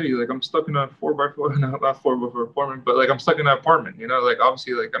York City. I'm stuck in a 4x4, not 4x4 apartment, but I'm stuck in an apartment,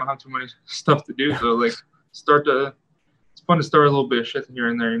 obviously, I don't have too much stuff to do. So it's fun to start a little bit of shit here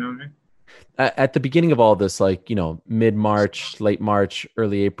and there, you know what I mean? At the beginning of all this, mid-March, late March,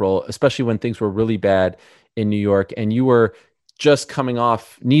 early April, especially when things were really bad in New York and you were just coming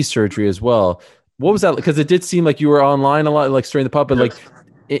off knee surgery as well. What was that? Because it did seem like you were online a lot, stirring the pot, but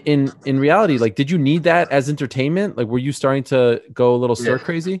in reality, did you need that as entertainment? Were you starting to go a little stir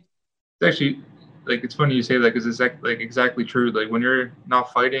crazy? Actually, like it's funny you say that because it's exactly true. Like when you're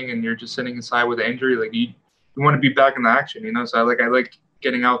not fighting and you're just sitting inside with an injury, like you want to be back in the action, you know. So I like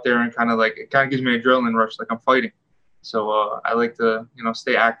getting out there and kind of like it kind of gives me an adrenaline rush, like I'm fighting. So I like to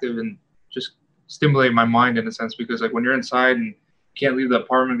stay active and just stimulate my mind in a sense because like when you're inside and can't leave the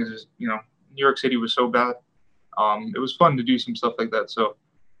apartment because New York City was so bad. It was fun to do some stuff like that. So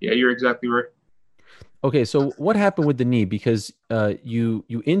yeah, you're exactly right. Okay, so what happened with the knee? Because you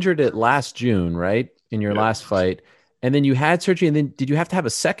injured it last June, right? In your last fight, and then you had surgery, and then did you have to have a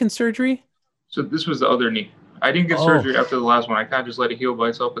second surgery? So this was the other knee. I didn't get surgery after the last one. I kind of just let it heal by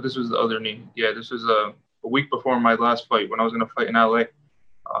itself, but this was the other knee. Yeah, this was a week before my last fight when I was going to fight in LA.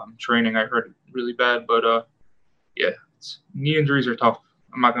 Training, I hurt really bad, but yeah, knee injuries are tough.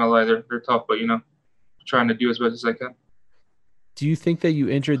 I'm not going to lie, they're tough, but trying to do as best as I can. Do you think that you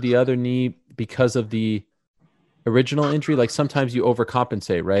injured the other knee because of the original injury? Like sometimes you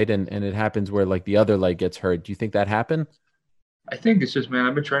overcompensate, right? And it happens where like the other leg gets hurt. Do you think that happened? I think it's just, man,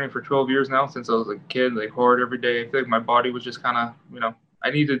 I've been training for 12 years now since I was a kid, like hard every day. I feel like my body was just kind of,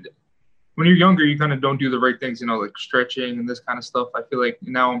 when you're younger, you kind of don't do the right things, like stretching and this kind of stuff. I feel like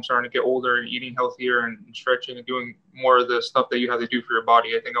now I'm starting to get older and eating healthier and stretching and doing more of the stuff that you have to do for your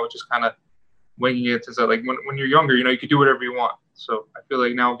body. I think I was just kind of winging it since like when you're younger, you can do whatever you want. So I feel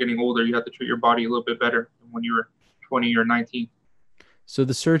like now getting older, you have to treat your body a little bit better than when you were 20 or 19. So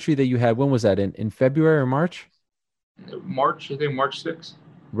the surgery that you had, when was that? In February or March? March, I think March 6th.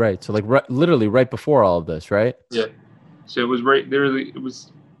 Right. So like literally right before all of this, right? Yeah. So it was it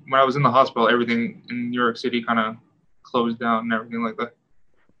was when I was in the hospital, everything in New York City kind of closed down and everything like that.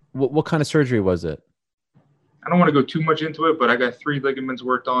 What kind of surgery was it? I don't want to go too much into it, but I got 3 ligaments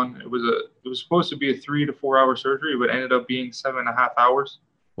worked on. It was supposed to be a 3 to 4 hour surgery, but ended up being 7.5 hours.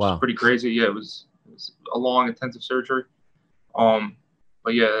 Wow. Which is pretty crazy. Yeah, it was a long, intensive surgery.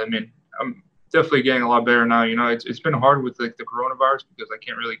 But yeah, I mean, I'm definitely getting a lot better now. It's been hard with like the coronavirus because I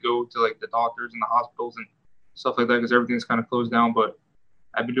can't really go to like the doctors and the hospitals and stuff like that because everything's kind of closed down. But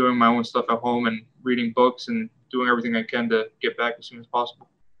I've been doing my own stuff at home and reading books and doing everything I can to get back as soon as possible.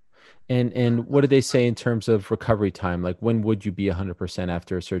 And what did they say in terms of recovery time? Like when would you be 100%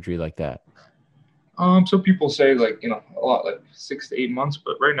 after a surgery like that? So people say like, a lot, like 6 to 8 months,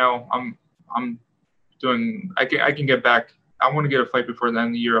 but right now I'm doing, I can get back. I want to get a fight before the end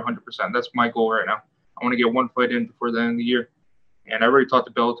of the year, 100%. That's my goal right now. I want to get one fight in before the end of the year. And I already talked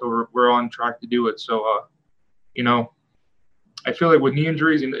to Bellator. We're on track to do it. So, I feel like with knee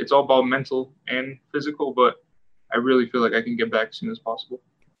injuries, it's all about mental and physical, but I really feel like I can get back as soon as possible.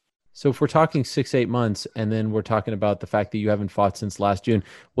 So if we're talking 6-8 months, and then we're talking about the fact that you haven't fought since last June,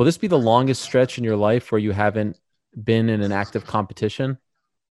 will this be the longest stretch in your life where you haven't been in an active competition?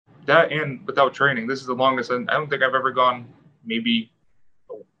 That and without training, this is the longest. I don't think I've ever gone maybe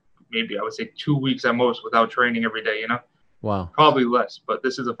I would say 2 weeks at most without training every day, Wow. Probably less, but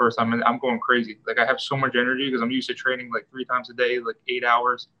this is the first time I'm going crazy. Like I have so much energy because I'm used to training like 3 times a day, like 8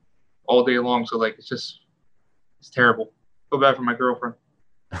 hours all day long. So like, it's terrible. Feel bad for my girlfriend.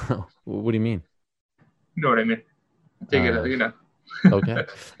 What do you mean? You know what I mean? I take it, Okay.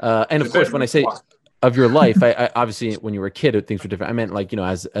 And of course, when I say of your life, I obviously when you were a kid, things were different. I meant like,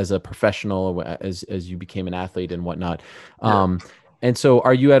 as a professional, as you became an athlete and whatnot. Yeah. And so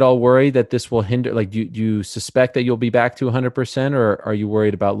are you at all worried that this will hinder, like, do you suspect that you'll be back to 100%, or are you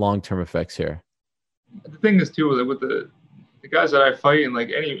worried about long-term effects here? The thing is too, like with the guys that I fight in like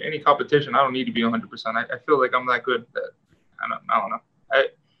any competition, I don't need to be 100%. I feel like I'm that good that I don't know.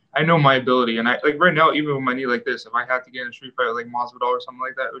 I know my ability, and I like right now, even with my knee like this, if I had to get in a street fight with like Masvidal or something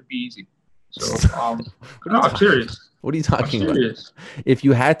like that, it would be easy. So, no, I'm serious. What are you talking about? If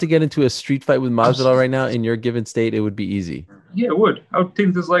you had to get into a street fight with Masvidal right now in your given state, it would be easy. Yeah, it would. I would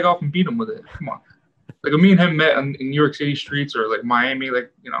take this leg off and beat him with it. Come on. Like me and him met in New York City streets or like Miami.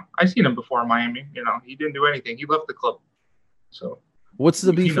 Like, I seen him before in Miami. He didn't do anything. He left the club. So. What's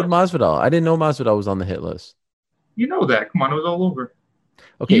the beef with Masvidal? I didn't know Masvidal was on the hit list. You know that. Come on, it was all over.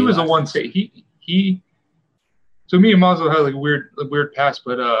 Okay. He was the one say he. So me and Masvidal had like a weird past,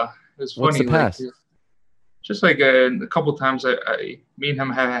 but it's funny. What's the past? Like, just like a couple times, me and him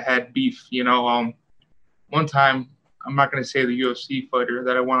had beef. One time, I'm not going to say the UFC fighter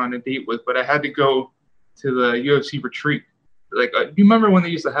that I went on a date with, but I had to go to the UFC retreat. Like, do you remember when they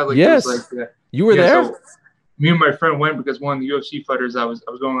used to have like yes, those, like you were there. So me and my friend went because one of the UFC fighters I was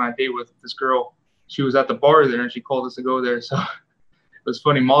going on a date with, this girl, she was at the bar there and she called us to go there. So it was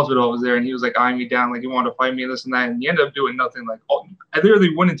funny. Masvidal was there and he was like eyeing me down, like he wanted to fight me and this and that. And he ended up doing nothing. Like, I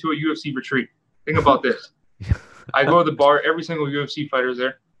literally went into a UFC retreat. Think about this. I go to the bar. Every single UFC fighter's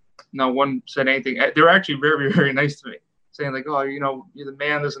there. No one said anything. They were actually very, very nice to me, saying like, "Oh, you're the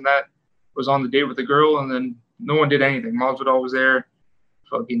man, this and that." was on the date with the girl, and then no one did anything. Masvidal was there,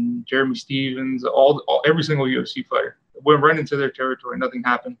 fucking Jeremy Stevens, every single UFC fighter went right into their territory. Nothing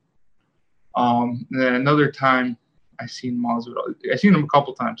happened. And then another time, I seen Masvidal. I seen him a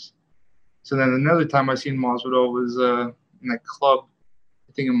couple times. So then another time I seen Masvidal was in a club,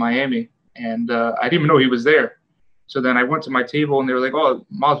 I think in Miami, and I didn't even know he was there. So then I went to my table and they were like, "Oh,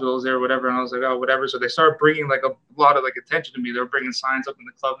 Masvidal's there, whatever." And I was like, "Oh, whatever." So they started bringing like a lot of like attention to me. They were bringing signs up in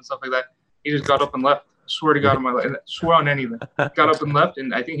the club and stuff like that. He just got up and left. I swear to God on my life, swear on anything. Got up and left,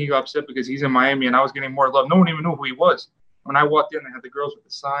 and I think he got upset because he's in Miami and I was getting more love. No one even knew who he was. When I walked in, they had the girls with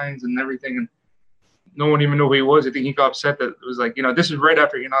the signs and everything, and no one even knew who he was. I think he got upset that it was like, this is right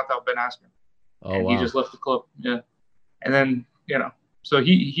after he knocked out Ben Askren. Oh, and wow. He just left the club. Yeah. And then, so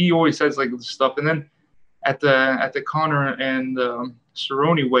he always says like this stuff. And then at the Conor and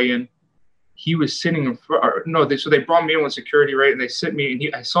Cerrone weigh-in, he was sitting in front. So they brought me in with security, right? And they sit me,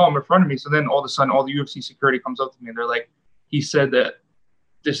 and I saw him in front of me. So then all of a sudden, all the UFC security comes up to me, and they're like, he said that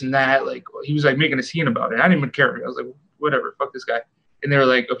this and that. Like, he was like making a scene about it. I didn't even care. I was like, whatever, fuck this guy. And they were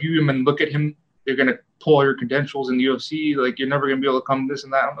like, if you even look at him, they're gonna pull all your credentials in the UFC. Like, you're never gonna be able to come this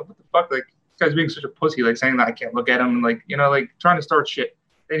and that. I'm like, what the fuck? Like, this guy's being such a pussy, like saying that I can't look at him, and like, like trying to start shit.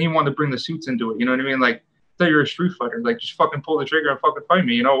 Then he wanted to bring the suits into it. You know what I mean? Like, I thought you're a street fighter. Like, just fucking pull the trigger and fucking fight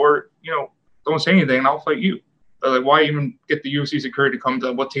me. Or don't say anything and I'll fight you. But like, why even get the UFC security to come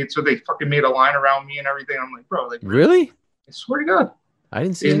to what team? So they fucking made a line around me and everything. I'm like, bro, like, really? I swear to God, I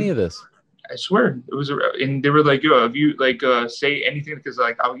didn't see any of this. I swear it was, and they were like, yo, if you like say anything, because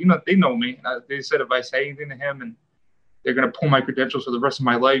like, they know me. They said if I say anything to him, and they're gonna pull my credentials for the rest of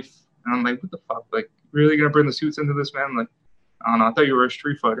my life. And I'm like, what the fuck? Like, really gonna bring the suits into this, man? Like, I don't know. I thought you were a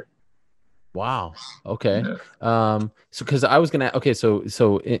street fighter. Wow. Okay. Yeah. So because I was gonna. Okay.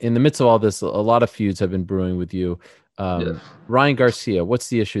 So in the midst of all this, a lot of feuds have been brewing with you. Yeah. Ryan Garcia. What's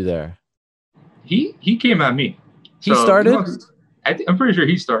the issue there? He came at me. He started. I'm pretty sure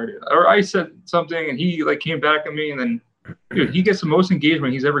he started, or I said something and he like came back at me, and then dude, he gets the most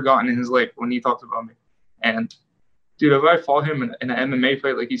engagement he's ever gotten in his life when he talks about me. And dude, if I fought him in an MMA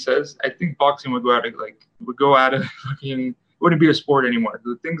fight like he says, I think boxing would go out of fucking, wouldn't be a sport anymore.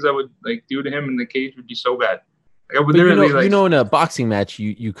 The things I would like do to him in the cage would be so bad. Like, I would literally in a boxing match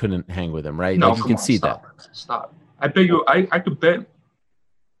you couldn't hang with him, right? No, like, you can see that. Stop. I bet you I could bet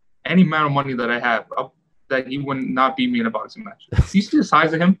any amount of money that I have that he would not beat me in a boxing match. You see the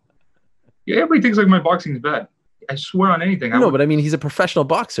size of him? Yeah, everybody thinks like my boxing is bad. I swear on anything. But I mean, he's a professional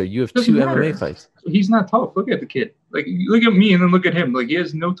boxer. You have 2 MMA fights. He's not tough. Look at the kid. Like, look at me and then look at him. Like, he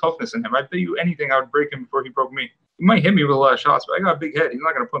has no toughness in him. I bet you anything I would break him before he broke me. He might hit me with a lot of shots, but I got a big head. He's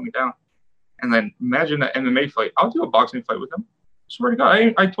not going to put me down. And then imagine an MMA fight. I'll do a boxing fight with him. I swear to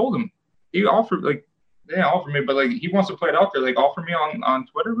God. I told him. He offered, like, they didn't offer me, but like, he wants to play it out there. Like, offer me on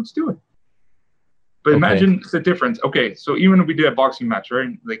Twitter. Let's do it. But imagine the difference. Okay, so even if we did a boxing match, right?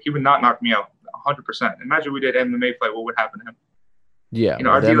 Like, he would not knock me out 100%. Imagine we did an MMA fight. What would happen to him? Yeah,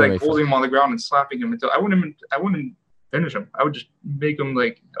 I'd be like holding him on the ground and slapping him until I wouldn't finish him. I would just make him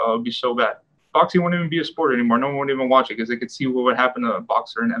like, oh, it'd be so bad. Boxing wouldn't even be a sport anymore. No one would even watch it because they could see what would happen to a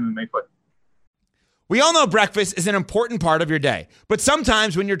boxer in an MMA fight. We all know breakfast is an important part of your day, but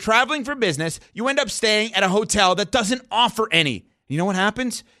sometimes when you're traveling for business, you end up staying at a hotel that doesn't offer any. You know what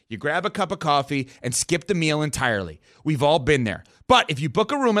happens? You grab a cup of coffee and skip the meal entirely. We've all been there. But if you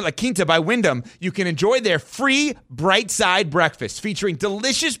book a room at La Quinta by Wyndham, you can enjoy their free Bright Side breakfast featuring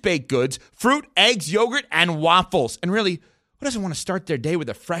delicious baked goods, fruit, eggs, yogurt, and waffles. And really, who doesn't want to start their day with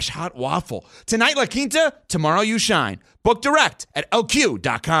a fresh hot waffle? Tonight, La Quinta, tomorrow you shine. Book direct at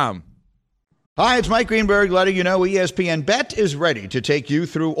lq.com. Hi, it's Mike Greenberg letting you know ESPN Bet is ready to take you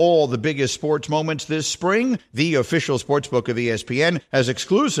through all the biggest sports moments this spring. The official sportsbook of ESPN has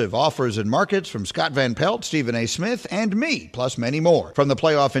exclusive offers and markets from Scott Van Pelt, Stephen A. Smith, and me, plus many more. From the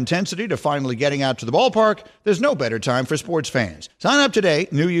playoff intensity to finally getting out to the ballpark, there's no better time for sports fans. Sign up today.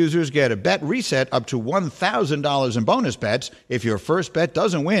 New users get a bet reset up to $1,000 in bonus bets if your first bet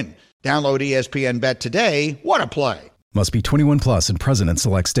doesn't win. Download ESPN Bet today. What a play. Must be 21 plus and present in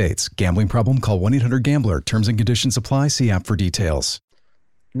select states. Gambling problem? Call 1-800-GAMBLER. Terms and conditions apply. See app for details.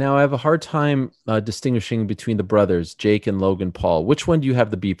 Now, I have a hard time distinguishing between the brothers, Jake and Logan Paul. Which one do you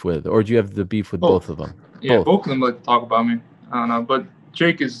have the beef with? Or do you have the beef with both of them? Yeah, both of them like to talk about me. I don't know. But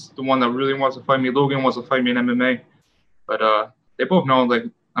Jake is the one that really wants to fight me. Logan wants to fight me in MMA. But they both know like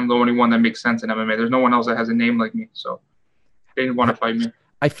I'm the only one that makes sense in MMA. There's no one else that has a name like me. So they didn't want to fight me.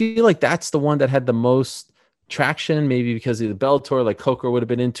 I feel like that's the one that had the most traction, maybe because of the Bellator, like Coker would have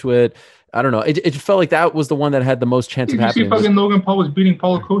been into it. I don't know. It felt like that was the one that had the most chance of happening. You see fucking Logan Paul was beating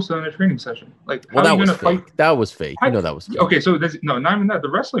Paulo Costa in a training session. Like, well, that was fake. That was fake. That was fake. Okay, so not even that. The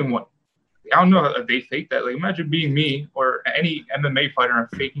wrestling one. I don't know if they fake that. Like, imagine being me or any MMA fighter and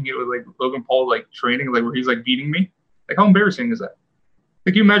faking it with like Logan Paul, like training, like where he's like beating me. Like, how embarrassing is that?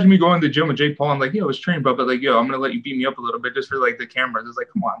 Like, you imagine me going to the gym with Jake Paul and like, yo, let's train, but like, yo, I'm gonna let you beat me up a little bit just for like the cameras. It's like,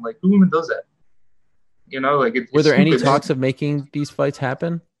 come on, like, who even does that? You know, like, were there any talks of making these fights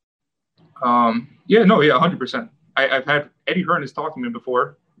happen? Yeah, no, yeah, 100%. I've had Eddie Hearn has talked to me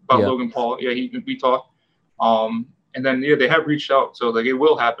before about Logan Paul. Yeah, we talked. And then they have reached out, so like it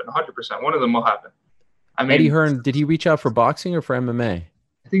will happen, 100%. One of them will happen. I mean, Eddie Hearn, did he reach out for boxing or for MMA?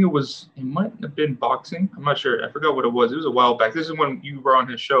 I think it might have been boxing. I'm not sure. I forgot what it was. It was a while back. This is when you were on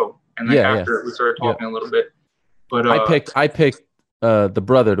his show, and then after we started talking a little bit. But I picked the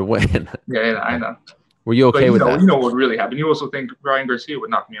brother to win. Yeah, I know. Were you okay with that? You know what really happened. You also think Ryan Garcia would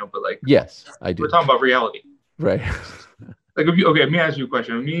knock me out, but like, yes, I do. We're talking about reality, right? Like, let me ask you a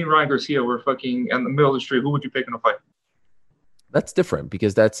question. If me and Ryan Garcia were fucking in the middle of the street, who would you pick in a fight? That's different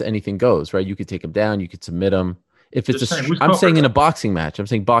because that's anything goes, right? You could take him down, you could submit him. If it's I'm saying in a boxing match. I'm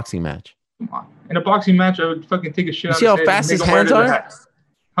saying boxing match. Come on. In a boxing match, I would fucking take a shit. You see how fast his hands are?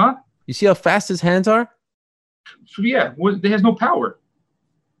 Huh? You see how fast his hands are? Yeah, he has no power.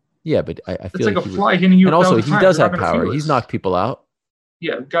 Yeah, but I feel it's like a fly hitting you. And also, he does have power. He's knocked people out.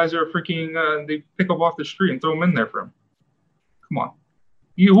 Yeah, guys are freaking. They pick up off the street and throw him in there for him. Come on.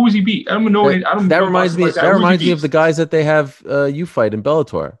 Who was he beat? I don't know. That reminds me. That reminds me of the guys that they have you fight in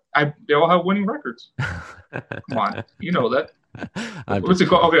Bellator. They all have winning records. Come on, you know that. What's it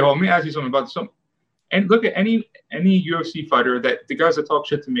called? Okay, hold on, let me ask you something about some. And look at any UFC fighter that the guys that talk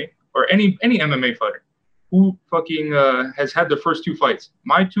shit to me, or any MMA fighter who fucking has had their first two fights.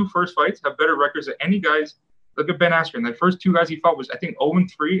 My two first fights have better records than any guys. Look at Ben Askren. The first two guys he fought was, I think,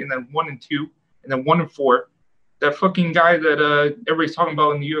 0-3, and then 1-2, and then 1-4. That fucking guy that everybody's talking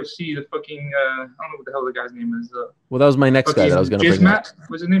about in the UFC, the fucking I don't know what the hell the guy's name is. Well, that was my next guy that I was going to bring up.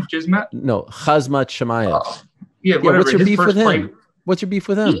 What's his name? Jizmat? No, Khamzat Chimaev. Yeah, whatever. What's your beef with him? What's your beef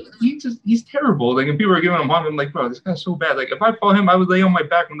with him? He's terrible. Like, and people are giving him on. I'm like, bro, this guy's so bad. Like, if I fought him, I would lay on my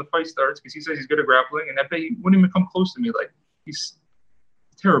back when the fight starts because he says he's good at grappling, and I bet he wouldn't even come close to me. Like, he's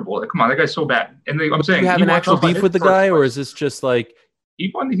terrible. Like, come on, that guy's so bad. And I'm saying, do you have an actual beef with the guy, or is this just like?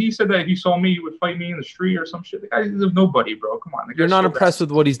 He said that if he saw me, he would fight me in the street or some shit. The guy is nobody, bro. Come on. You're not impressed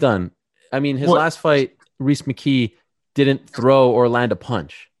with what he's done. I mean, his last fight, Reese McKee didn't throw or land a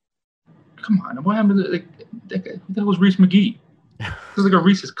punch. Come on. What happened to that guy? Who the hell was Reese McKee? It's like a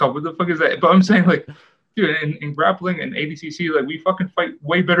Reese's cup. What the fuck is that? But I'm saying, like, dude, in grappling and ADCC, like, we fucking fight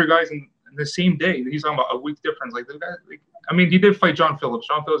way better guys in the same day. He's talking about a week difference. Like, the guy, like, I mean, he did fight John Phillips.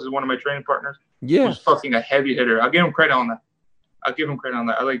 John Phillips is one of my training partners. Yeah. He's fucking a heavy hitter. I'll give him credit on that.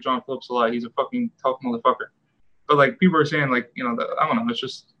 I like John Phillips a lot. He's a fucking tough motherfucker. But like, people are saying, like, you know, I don't know. It's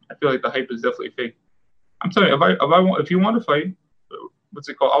just, I feel like the hype is definitely fake. I'm telling you, if you want to fight, what's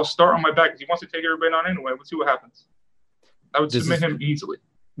it called? I'll start on my back because he wants to take everybody on anyway. We'll see what happens. I would submit him easily.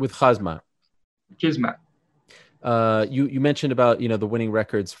 With Khamzat. Jizmat. You mentioned about, the winning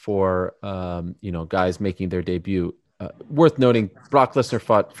records for, guys making their debut. Worth noting, Brock Lesnar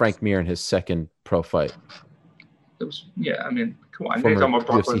fought Frank Mir in his second pro fight. It was, yeah, I mean, come on. Former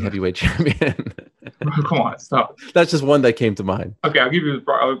UFC heavyweight champion. Come on, stop. That's just one that came to mind. Okay, I'll give you the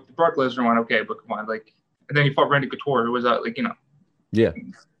Brock Lesnar one. Okay, but come on, like, and then he fought Randy Couture, who was Yeah.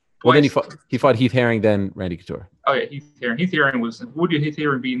 Well, then he fought Heath Herring, then Randy Couture. Oh yeah, Heath Herring. Heath Herring was. Who did Heath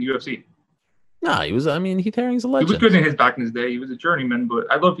Herring be in the UFC? No, he was. I mean, Heath Herring's a legend. He was good in his back in his day. He was a journeyman, but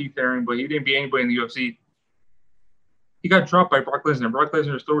I love Heath Herring, but he didn't beat anybody in the UFC. He got dropped by Brock Lesnar. Brock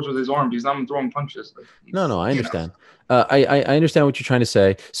Lesnar throws with his arms. He's not even throwing punches. Like, no, I understand. I understand what you're trying to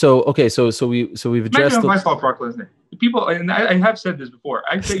say. So okay, so we've addressed. Imagine if I fought Brock Lesnar. People, and I have said this before.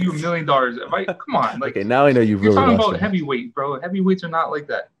 I'd pay you $1 million. If I come on, like, okay, now I know you really. You're talking about heavyweight, bro. Heavyweights are not like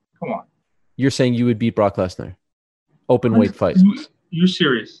that. Come on. You're saying you would beat Brock Lesnar, open weight fight? You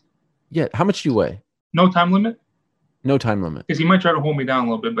serious? Yeah. How much do you weigh? No time limit. No time limit. Because he might try to hold me down a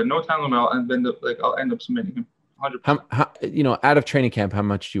little bit, but no time limit. I'll end up submitting him. 100%. Out of training camp, how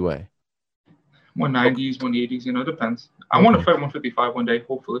much do you weigh? 190s, 180s. Depends. I want to fight 155 one day,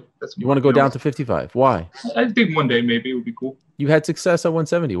 hopefully. You want to go down to 55? Why? I think one day maybe it would be cool. You had success at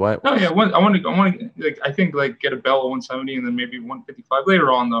 170. Why? No, yeah. I want to I think get a belt at 170 and then maybe 155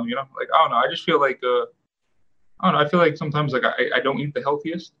 later on though. I don't know. I just feel like I don't know. I feel like sometimes I don't eat the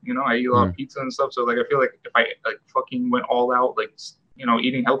healthiest. I eat a lot of pizza and stuff. So I feel like if I fucking went all out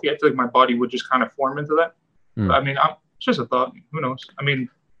eating healthy, I feel like my body would just kind of form into that. But, I mean, it's just a thought. Who knows? I mean,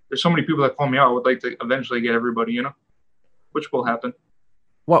 there's so many people that call me out. I would like to eventually get everybody, which will happen.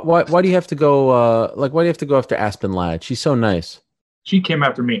 Why do you have to go? Why do you have to go after Aspen Ladd? She's so nice. She came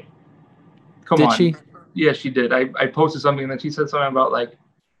after me. Did she? Yeah, she did. I posted something and then she said something about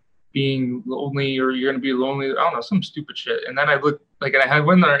being lonely or you're gonna be lonely. I don't know, some stupid shit. And then I looked like I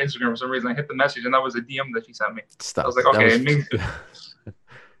went on her Instagram for some reason. I hit the message and that was a DM that she sent me. Stop. I was like, okay,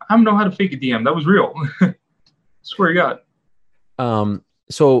 I don't know how to fake a DM. That was real. Swear to God.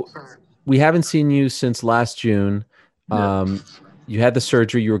 So we haven't seen you since last June. You had the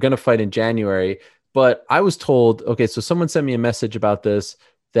surgery. You were going to fight in January, but I was told, okay, so someone sent me a message about this,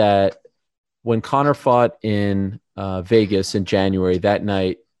 that when Conor fought in Vegas in January, that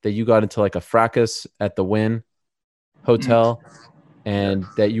night, that you got into like a fracas at the Wynn Hotel, and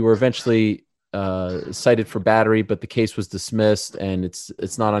that you were eventually cited for battery, but the case was dismissed and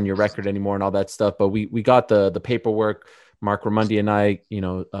it's not on your record anymore and all that stuff. But we got the paperwork. Mark Ramundi and I,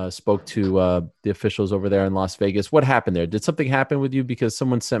 spoke to the officials over there in Las Vegas. What happened there? Did something happen with you? Because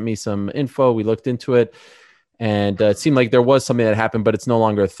someone sent me some info. We looked into it, and it seemed like there was something that happened, but it's no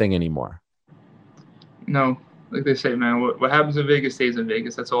longer a thing anymore. No, like they say, man, what happens in Vegas stays in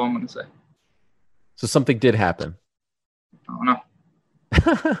Vegas. That's all I'm going to say. So something did happen. I don't know.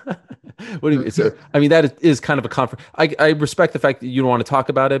 What do you? So, I mean, that is kind of a comfort. I respect the fact that you don't want to talk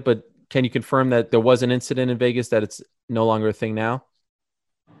about it, but can you confirm that there was an incident in Vegas, that it's no longer a thing now?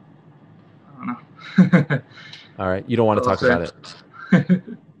 I don't know. All right. You don't want to talk about it.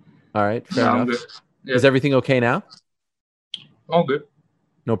 All right. Fair enough. I'm good. Yeah. Is everything okay now? All good.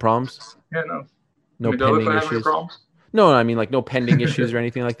 No problems? Yeah, no. No pending issues? No, I mean like no pending issues or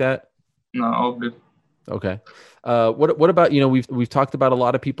anything like that? No, all good. Okay. What about, we've talked about a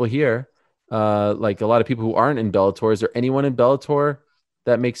lot of people here, like a lot of people who aren't in Bellator. Is there anyone in Bellator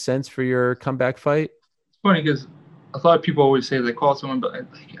that makes sense for your comeback fight? It's funny because a lot of people always say they call someone, but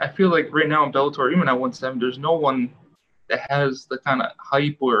I feel like right now in Bellator, even at 170, there's no one that has the kind of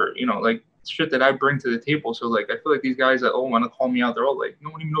hype or, like shit that I bring to the table. So like, I feel like these guys that all want to call me out, they're all like, no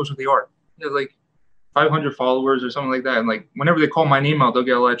one even knows who they are. They're like 500 followers or something like that. And like, whenever they call my name out, they'll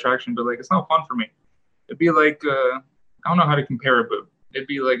get a lot of traction, but like, it's not fun for me. It'd be like, I don't know how to compare it, but it'd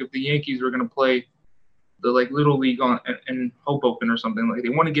be like if the Yankees were going to play the like little league in Hoboken or something, like they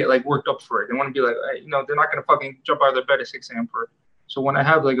want to get like worked up for it. They want to be like, they're not going to fucking jump out of their bed at 6 a.m. for it. So when I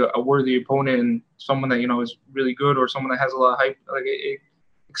have like a worthy opponent and someone that, is really good or someone that has a lot of hype, like it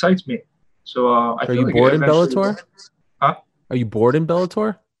excites me. So I feel like. Are you bored in Bellator? Huh? Are you bored in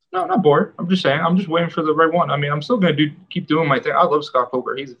Bellator? No, not bored. I'm just saying. I'm just waiting for the right one. I mean, I'm still gonna keep doing my thing. I love Scott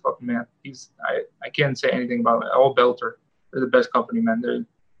Coker. He's a fucking man. I can't say anything about it. All Bellator. They're the best company, man.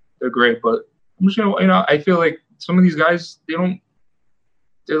 They're great. But I'm just gonna, I feel like some of these guys,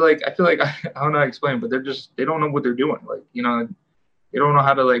 they're like, I feel like I don't know how to explain, but they don't know what they're doing. Like, they don't know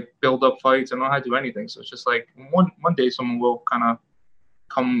how to like build up fights. They don't know how to do anything. So it's just like one day someone will kind of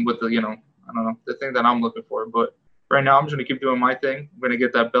come with the, I don't know, the thing that I'm looking for. But right now, I'm just going to keep doing my thing. I'm going to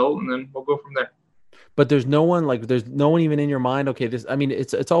get that belt, and then we'll go from there. But there's no one even in your mind. Okay,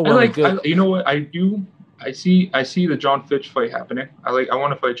 it's all well and good. You know what I do? I see the John Fitch fight happening. I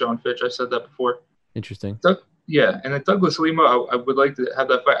want to fight John Fitch. I said that before. Interesting. Yeah, and then Douglas Lima, I would like to have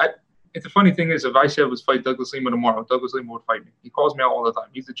that fight. The funny thing is, if I said was fight Douglas Lima tomorrow, Douglas Lima would fight me. He calls me out all the time.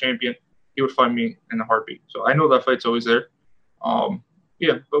 He's the champion. He would fight me in a heartbeat. So I know that fight's always there.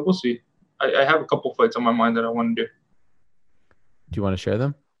 Yeah, but we'll see. I have a couple fights on my mind that I want to do. Do you want to share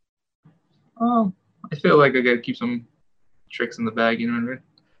them? I feel like I got to keep some tricks in the bag. You know what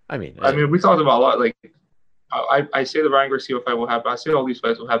I mean? I mean, we talked about a lot. Like, I say the Ryan Garcia fight will happen. I say all these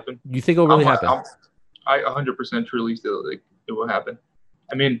fights will happen. You think it'll really happen? I 100% truly feel like it will happen.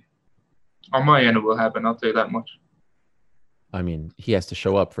 I mean, on my end, it will happen. I'll tell you that much. I mean, he has to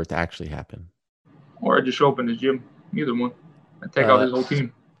show up for it to actually happen. Or I just show up in the gym. Either one. I take out his whole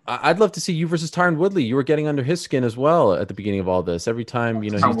team. I'd love to see you versus Tyron Woodley. You were getting under his skin as well at the beginning of all this. Every time,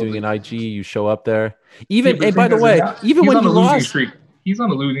 he's doing an IG, you show up there. And by the way, even when he lost, he's on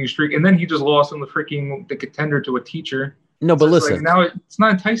a losing streak, and then he just lost in the contender to a teacher. No, but listen, like, now it's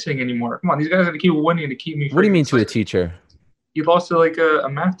not enticing anymore. Come on, these guys have to keep winning to keep me. What do you mean to a teacher? He lost to like a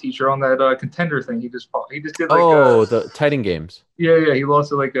math teacher on that contender thing. He just did like the Titan games. Yeah. He lost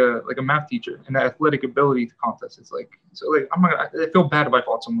to like a math teacher in the athletic ability contest. It's like, so like I feel bad if I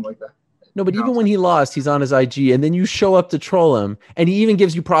fought someone like that. No, but even when he lost, he's on his IG, and then you show up to troll him, and he even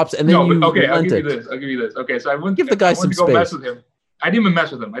gives you props, and then I'll give you this. Okay, so I wouldn't give the guy some space. Mess with him. I didn't even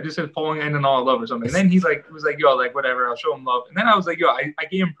mess with him. I just said falling in and all love or something. And then he was like, yo, like whatever, I'll show him love. And then I was like, yo, I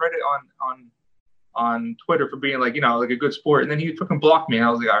gave him credit on Twitter for being like, like a good sport. And then he fucking blocked me. And I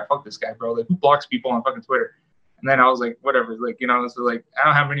was like, all right, fuck this guy, bro. Like, who blocks people on fucking Twitter? And then I was like, whatever. Like, so like, I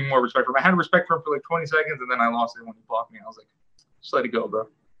don't have any more respect for him. I had respect for him for like 20 seconds, and then I lost it when he blocked me. I was like, just let it go, bro.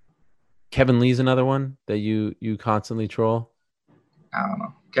 Kevin Lee's another one that you constantly troll. I don't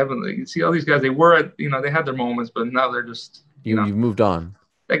know. Kevin Lee. You see all these guys, they were at, they had their moments, but now they're just, You've moved on.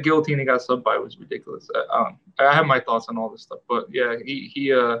 that guillotine he got subbed by was ridiculous. I have my thoughts on all this stuff, but yeah,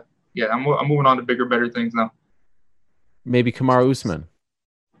 I'm moving on to bigger, better things now. Maybe Kamaru Usman.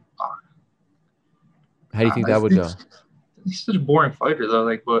 How do you think that would go? He's such a boring fighter, though.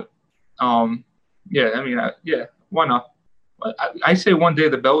 Yeah, I mean, yeah, why not? I say one day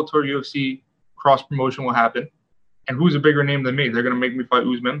the Bellator UFC cross promotion will happen, and who's a bigger name than me? They're gonna make me fight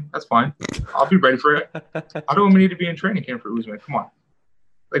Usman. That's fine. I'll be ready for it. I don't even need to be in training camp for Usman. Come on.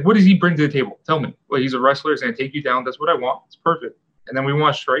 Like, what does he bring to the table? Tell me. Well, he's a wrestler. He's gonna take you down. That's what I want. It's perfect. And then we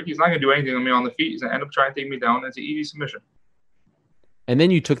want to strike. He's not gonna do anything on me on the feet. He's gonna end up trying to take me down. It's an easy submission. And then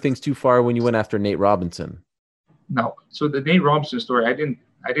you took things too far when you went after Nate Robinson. No. So the Nate Robinson story, I didn't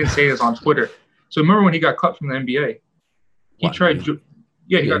say this on Twitter. So remember when he got cut from the NBA? He tried.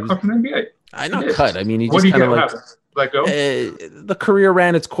 He got cut from the NBA. I not cut. I mean, he what just kind of like let go. The career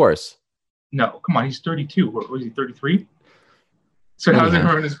ran its course. No, come on, he's 32. What was he, 33? So how's it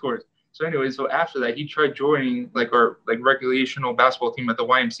run his course? So anyway, so after that, he tried joining our recreational basketball team at the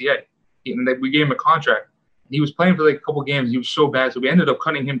YMCA, and we gave him a contract. He was playing for a couple games. He was so bad, so we ended up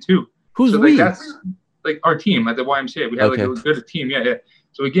cutting him too. Who's we? That's our team at the YMCA. We had a good team. Yeah.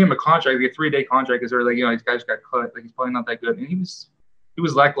 So we gave him a contract, a 3-day contract, because they're these guys got cut. He's probably not that good. And he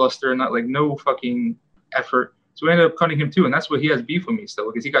was lackluster and not no fucking effort. So we ended up cutting him too. And that's what he has beef with me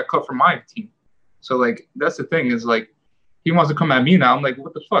still, because he got cut from my team. So that's the thing is he wants to come at me now. I'm like,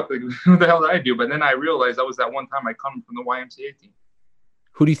 what the fuck? What the hell did I do? But then I realized that was that one time I cut him from the YMCA team.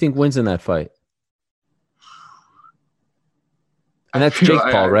 Who do you think wins in that fight? And that's Jake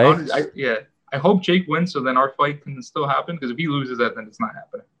Paul, right? I hope Jake wins, so then our fight can still happen. Because if he loses that, then it's not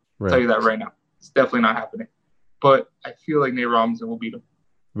happening. Right. I'll tell you that right now. It's definitely not happening. But I feel like Nate Robinson will beat him.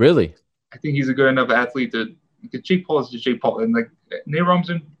 Really? I think he's a good enough athlete because Jake Paul is just Jake Paul. And Nate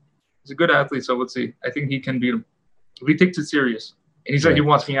Robinson is a good athlete, so let's see. I think he can beat him. If he takes it serious. And he said he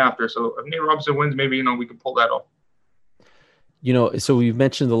wants me after. So if Nate Robinson wins, maybe, we can pull that off. So we've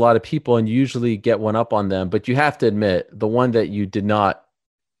mentioned a lot of people and you usually get one up on them, but you have to admit the one that you did not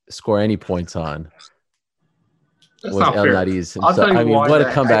score any points on was El Nadiz. I mean, what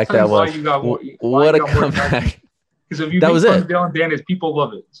a comeback that was. What a comeback. Because if you make fun of Dylan Dennis, people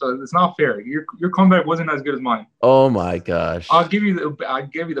love it. So it's not fair. Your comeback wasn't as good as mine. Oh my gosh. I'll give you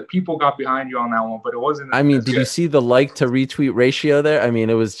the people got behind you on that one, but it wasn't. I mean, did you see the like to retweet ratio there? I mean,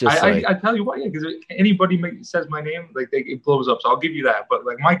 it was just I tell you what, because anybody says my name, it blows up. So I'll give you that. But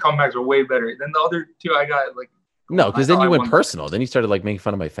my comebacks are way better than the other two I got. No, because then you went personal. Then you started making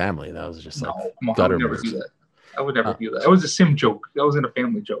fun of my family. That was just gutter. I would never do that. I would never do that. It was a sim joke. That wasn't a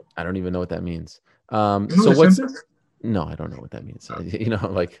family joke. I don't even know what that means. So what's No, I don't know what that means.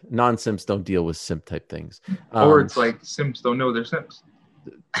 Non-simps don't deal with simp type things. Or it's simps don't know they're simps.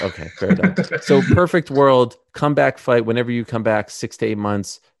 Okay, fair enough. So perfect world, comeback fight whenever you come back 6 to 8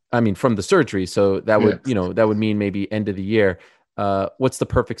 months. I mean, from the surgery. So that would, that would mean maybe end of the year. What's the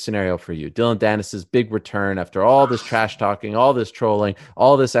perfect scenario for you? Dylan Dennis's big return after all this trash talking, all this trolling,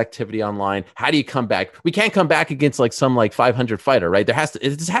 all this activity online. How do you come back? We can't come back against some 500 fighter, right?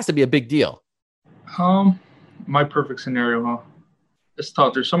 This has to be a big deal. My perfect scenario, huh? It's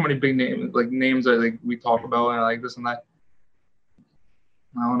tough. There's so many big names, names that we talk about and this and that.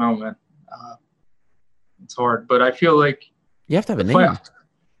 I don't know, man. It's hard, but I feel like you have to have a name.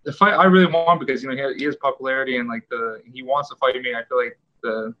 The fight I really want, because he has popularity and he wants to fight me. I feel like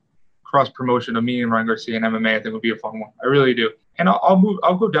the cross promotion of me and Ryan Garcia and MMA, I think would be a fun one. I really do. And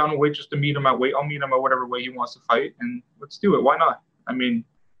I'll go down a weight just to meet him at weight. I'll meet him at whatever weight he wants to fight, and let's do it. Why not? I mean,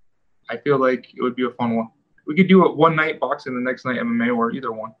 I feel like it would be a fun one. We could do it one night boxing, the next night MMA, or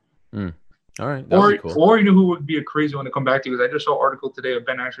either one. All right. Cool. Or who would be a crazy one to come back to? Because I just saw an article today of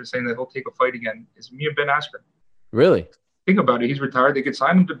Ben Askren saying that he'll take a fight again. It's me and Ben Askren. Really? Think about it. He's retired. They could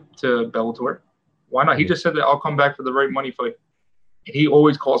sign him to Bellator. Why not? He just said that I'll come back for the right money fight. And he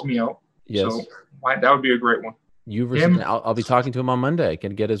always calls me out. Yes. So that would be a great one. I'll be talking to him on Monday. I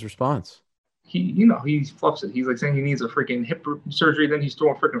can get his response. He fluffs it. He's saying he needs a freaking hip surgery. Then he's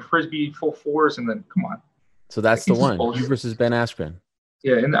throwing freaking frisbee full force. And then, come on. So that's the one. You versus Ben Askren.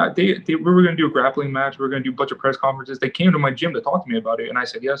 Yeah, and we were going to do a grappling match. We were going to do a bunch of press conferences. They came to my gym to talk to me about it, and I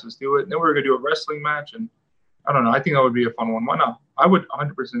said, yes, let's do it. And then we were going to do a wrestling match, and I don't know. I think that would be a fun one. Why not? I would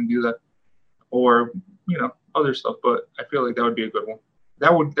 100% do that, or other stuff. But I feel like that would be a good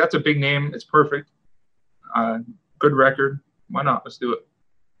one. That's a big name. It's perfect. Good record. Why not? Let's do it.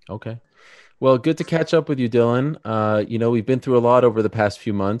 Okay. Well, good to catch up with you, Dylan. We've been through a lot over the past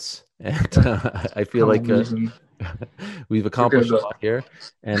few months, and I feel like we've accomplished a lot here.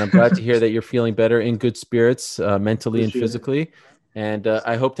 And I'm glad to hear that you're feeling better, in good spirits, mentally and physically. And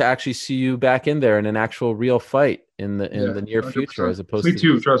I hope to actually see you back in there in an actual real fight in the near 100%. future, as opposed me to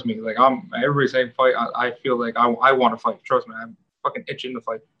too. Trust me. Like everybody's saying fight. I feel like I want to fight. Trust me. I'm fucking itching to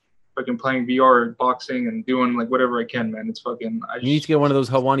fight. Fucking playing VR, boxing, and doing like whatever I can, man. It's fucking. You need to get one of those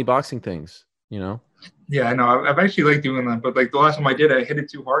Hawani boxing things. You know. Yeah, I know. I've actually liked doing that, but like the last time I did, I hit it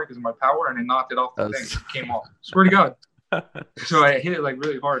too hard because of my power, and it knocked it off the thing. It came off. Swear to God. So I hit it like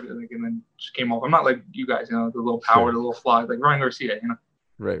really hard, and then just came off. I'm not like you guys, you know, the little power, the little fly, like Ryan Garcia, you know.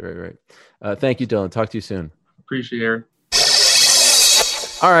 Right. Thank you, Dylan. Talk to you soon. Appreciate it.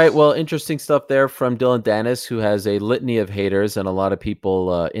 All right. Well, interesting stuff there from Dylan Dennis, who has a litany of haters and a lot of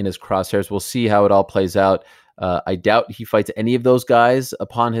people in his crosshairs. We'll see how it all plays out. I doubt he fights any of those guys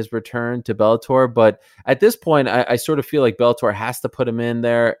upon his return to Bellator. But at this point, I sort of feel like Bellator has to put him in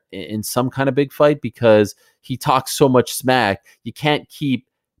there in some kind of big fight because he talks so much smack. You can't keep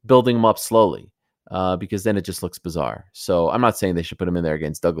building him up slowly because then it just looks bizarre. So I'm not saying they should put him in there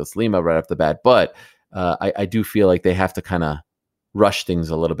against Douglas Lima right off the bat, but I do feel like they have to kind of rush things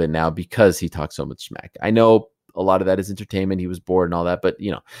a little bit now because he talks so much smack. I know a lot of that is entertainment. He was bored and all that, but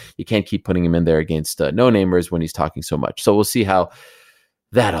you can't keep putting him in there against no-namers when he's talking so much. So we'll see how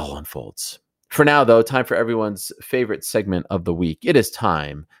that all unfolds. For now, though, time for everyone's favorite segment of the week. It is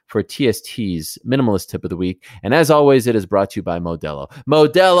time for TST's Minimalist Tip of the Week. And as always, it is brought to you by Modelo.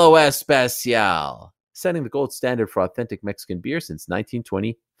 Modelo Especial, setting the gold standard for authentic Mexican beer since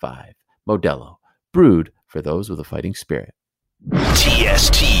 1925. Modelo, brewed for those with a fighting spirit.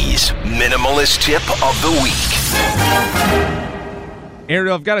 TST's Minimalist Tip of the Week.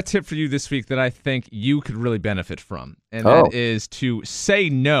 Ariel, I've got a tip for you this week that I think you could really benefit from, and that is to say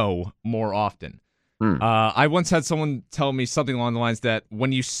no more often. I once had someone tell me something along the lines that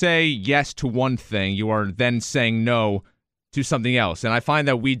when you say yes to one thing, you are then saying no to something else. And I find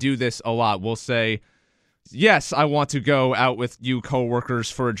that we do this a lot. We'll say, yes, I want to go out with you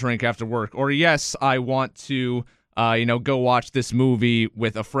coworkers for a drink after work, or yes, I want to go watch this movie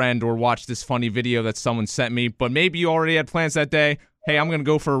with a friend or watch this funny video that someone sent me, but maybe you already had plans that day. Hey, I'm going to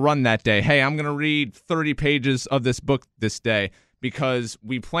go for a run that day. Hey, I'm going to read 30 pages of this book this day, because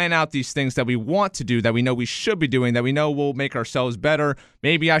we plan out these things that we want to do, that we know we should be doing, that we know will make ourselves better.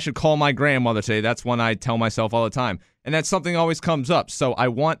 Maybe I should call my grandmother today. That's one I tell myself all the time. And that something always comes up. So I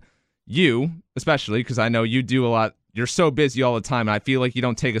want you, especially, because I know you do a lot. You're so busy all the time, and I feel like you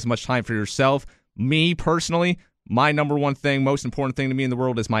don't take as much time for yourself. Me, personally, my number one thing, most important thing to me in the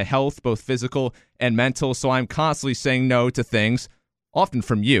world is my health, both physical and mental. So I'm constantly saying no to things, often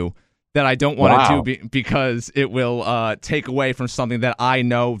from you, that I don't want to do because it will take away from something that I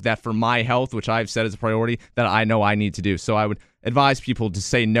know that for my health, which I've set as a priority, that I know I need to do. So I would advise people to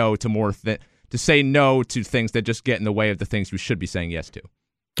say no to more to say no to things that just get in the way of the things we should be saying yes to.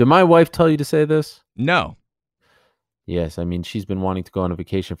 Did my wife tell you to say this? No. Yes, I mean, she's been wanting to go on a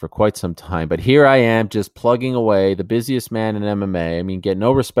vacation for quite some time, but here I am just plugging away, the busiest man in MMA. I mean, get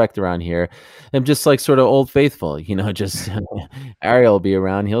no respect around here. I'm just like sort of old faithful, just Ariel will be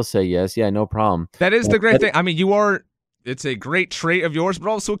around. He'll say yes. Yeah, no problem. That is the great thing. I mean, it's a great trait of yours, but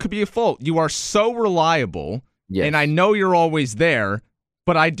also it could be a fault. You are so reliable, and I know you're always there,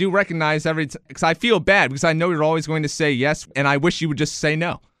 but I do recognize because I feel bad because I know you're always going to say yes, and I wish you would just say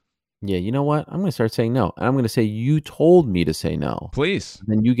no. Yeah, you know what? I'm going to start saying no. And I'm going to say, you told me to say no. Please.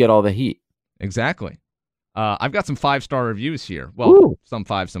 Then you get all the heat. Exactly. I've got some 5-star reviews here. Well, some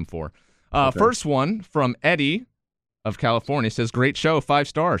 5, some 4. Okay. First one from Eddie of California says, great show, 5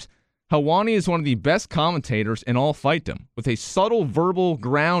 stars. Helwani is one of the best commentators in all fightdom, with a subtle verbal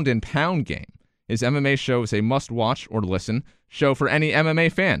ground and pound game. His MMA show is a must-watch or listen show for any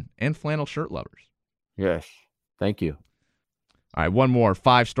MMA fan and flannel shirt lovers. Yes. Thank you. All right, one more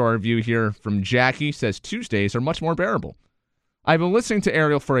 5-star review here from Jackie. Says, Tuesdays are much more bearable. I've been listening to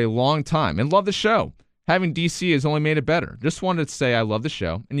Ariel for a long time and love the show. Having DC has only made it better. Just wanted to say I love the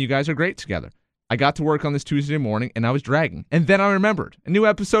show, and you guys are great together. I got to work on this Tuesday morning, and I was dragging. And then I remembered. A new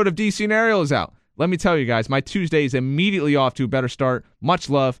episode of DC and Ariel is out. Let me tell you guys, my Tuesday is immediately off to a better start. Much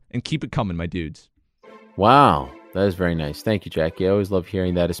love, and keep it coming, my dudes. Wow. That is very nice. Thank you, Jackie. I always love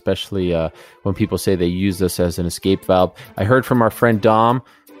hearing that, especially when people say they use this as an escape valve. I heard from our friend Dom,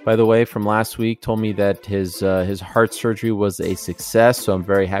 by the way, from last week, told me that his heart surgery was a success. So I'm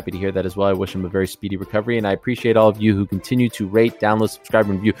very happy to hear that as well. I wish him a very speedy recovery. And I appreciate all of you who continue to rate, download, subscribe,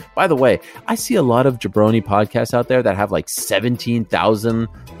 and review. By the way, I see a lot of jabroni podcasts out there that have like 17,000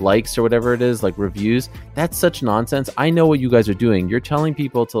 likes or whatever it is, like reviews. That's such nonsense. I know what you guys are doing. You're telling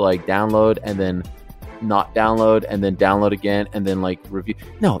people to like download and then not download and then download again and then like review.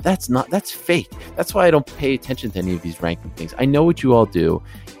 No, that's fake. That's why I don't pay attention to any of these ranking things. I know what you all do,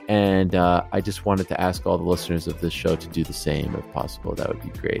 and I just wanted to ask all the listeners of this show to do the same if possible. That would be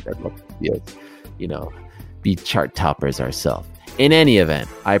great. I'd love to see it. be chart toppers ourselves. In any event,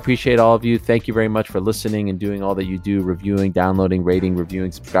 I appreciate all of you. Thank you very much for listening and doing all that you do, reviewing, downloading, rating,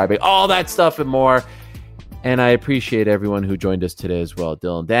 reviewing, subscribing, all that stuff and more. And I appreciate everyone who joined us today as well.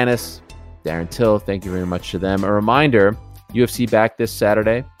 Dylan Dennis, Darren Till, thank you very much to them. A reminder, UFC back this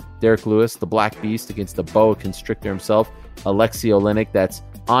Saturday. Derek Lewis, the Black Beast, against the boa constrictor himself, Alexei Oleinik. That's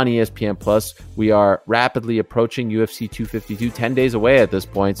on ESPN+. We are rapidly approaching UFC 252, 10 days away at this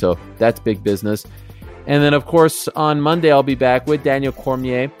point, so that's big business. And then, of course, on Monday, I'll be back with Daniel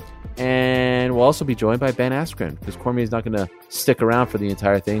Cormier, and we'll also be joined by Ben Askren, because Cormier is not going to stick around for the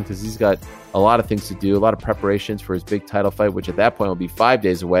entire thing, because he's got a lot of things to do, a lot of preparations for his big title fight, which at that point will be 5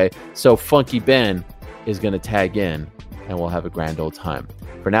 days away. So Funky Ben is going to tag in, and we'll have a grand old time.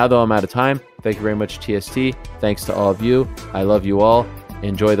 For now, though, I'm out of time. Thank you very much, TST. Thanks to all of you. I love you all.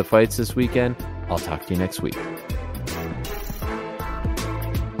 Enjoy the fights this weekend. I'll talk to you next week.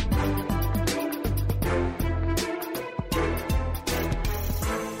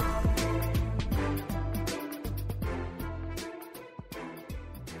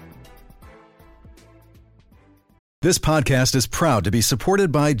 This podcast is proud to be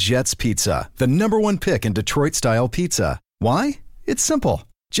supported by Jets Pizza, the #1 pick in Detroit-style pizza. Why? It's simple.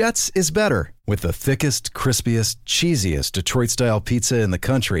 Jets is better. With the thickest, crispiest, cheesiest Detroit-style pizza in the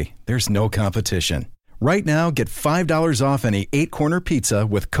country, there's no competition. Right now, get $5 off any 8-corner pizza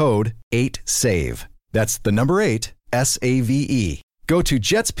with code 8SAVE. That's the number 8, S-A-V-E. Go to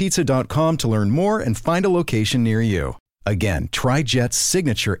jetspizza.com to learn more and find a location near you. Again, try Jet's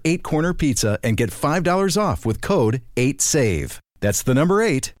signature 8-corner pizza and get $5 off with code 8SAVE. That's the number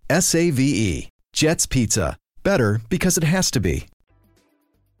 8, S-A-V-E. Jet's Pizza. Better because it has to be.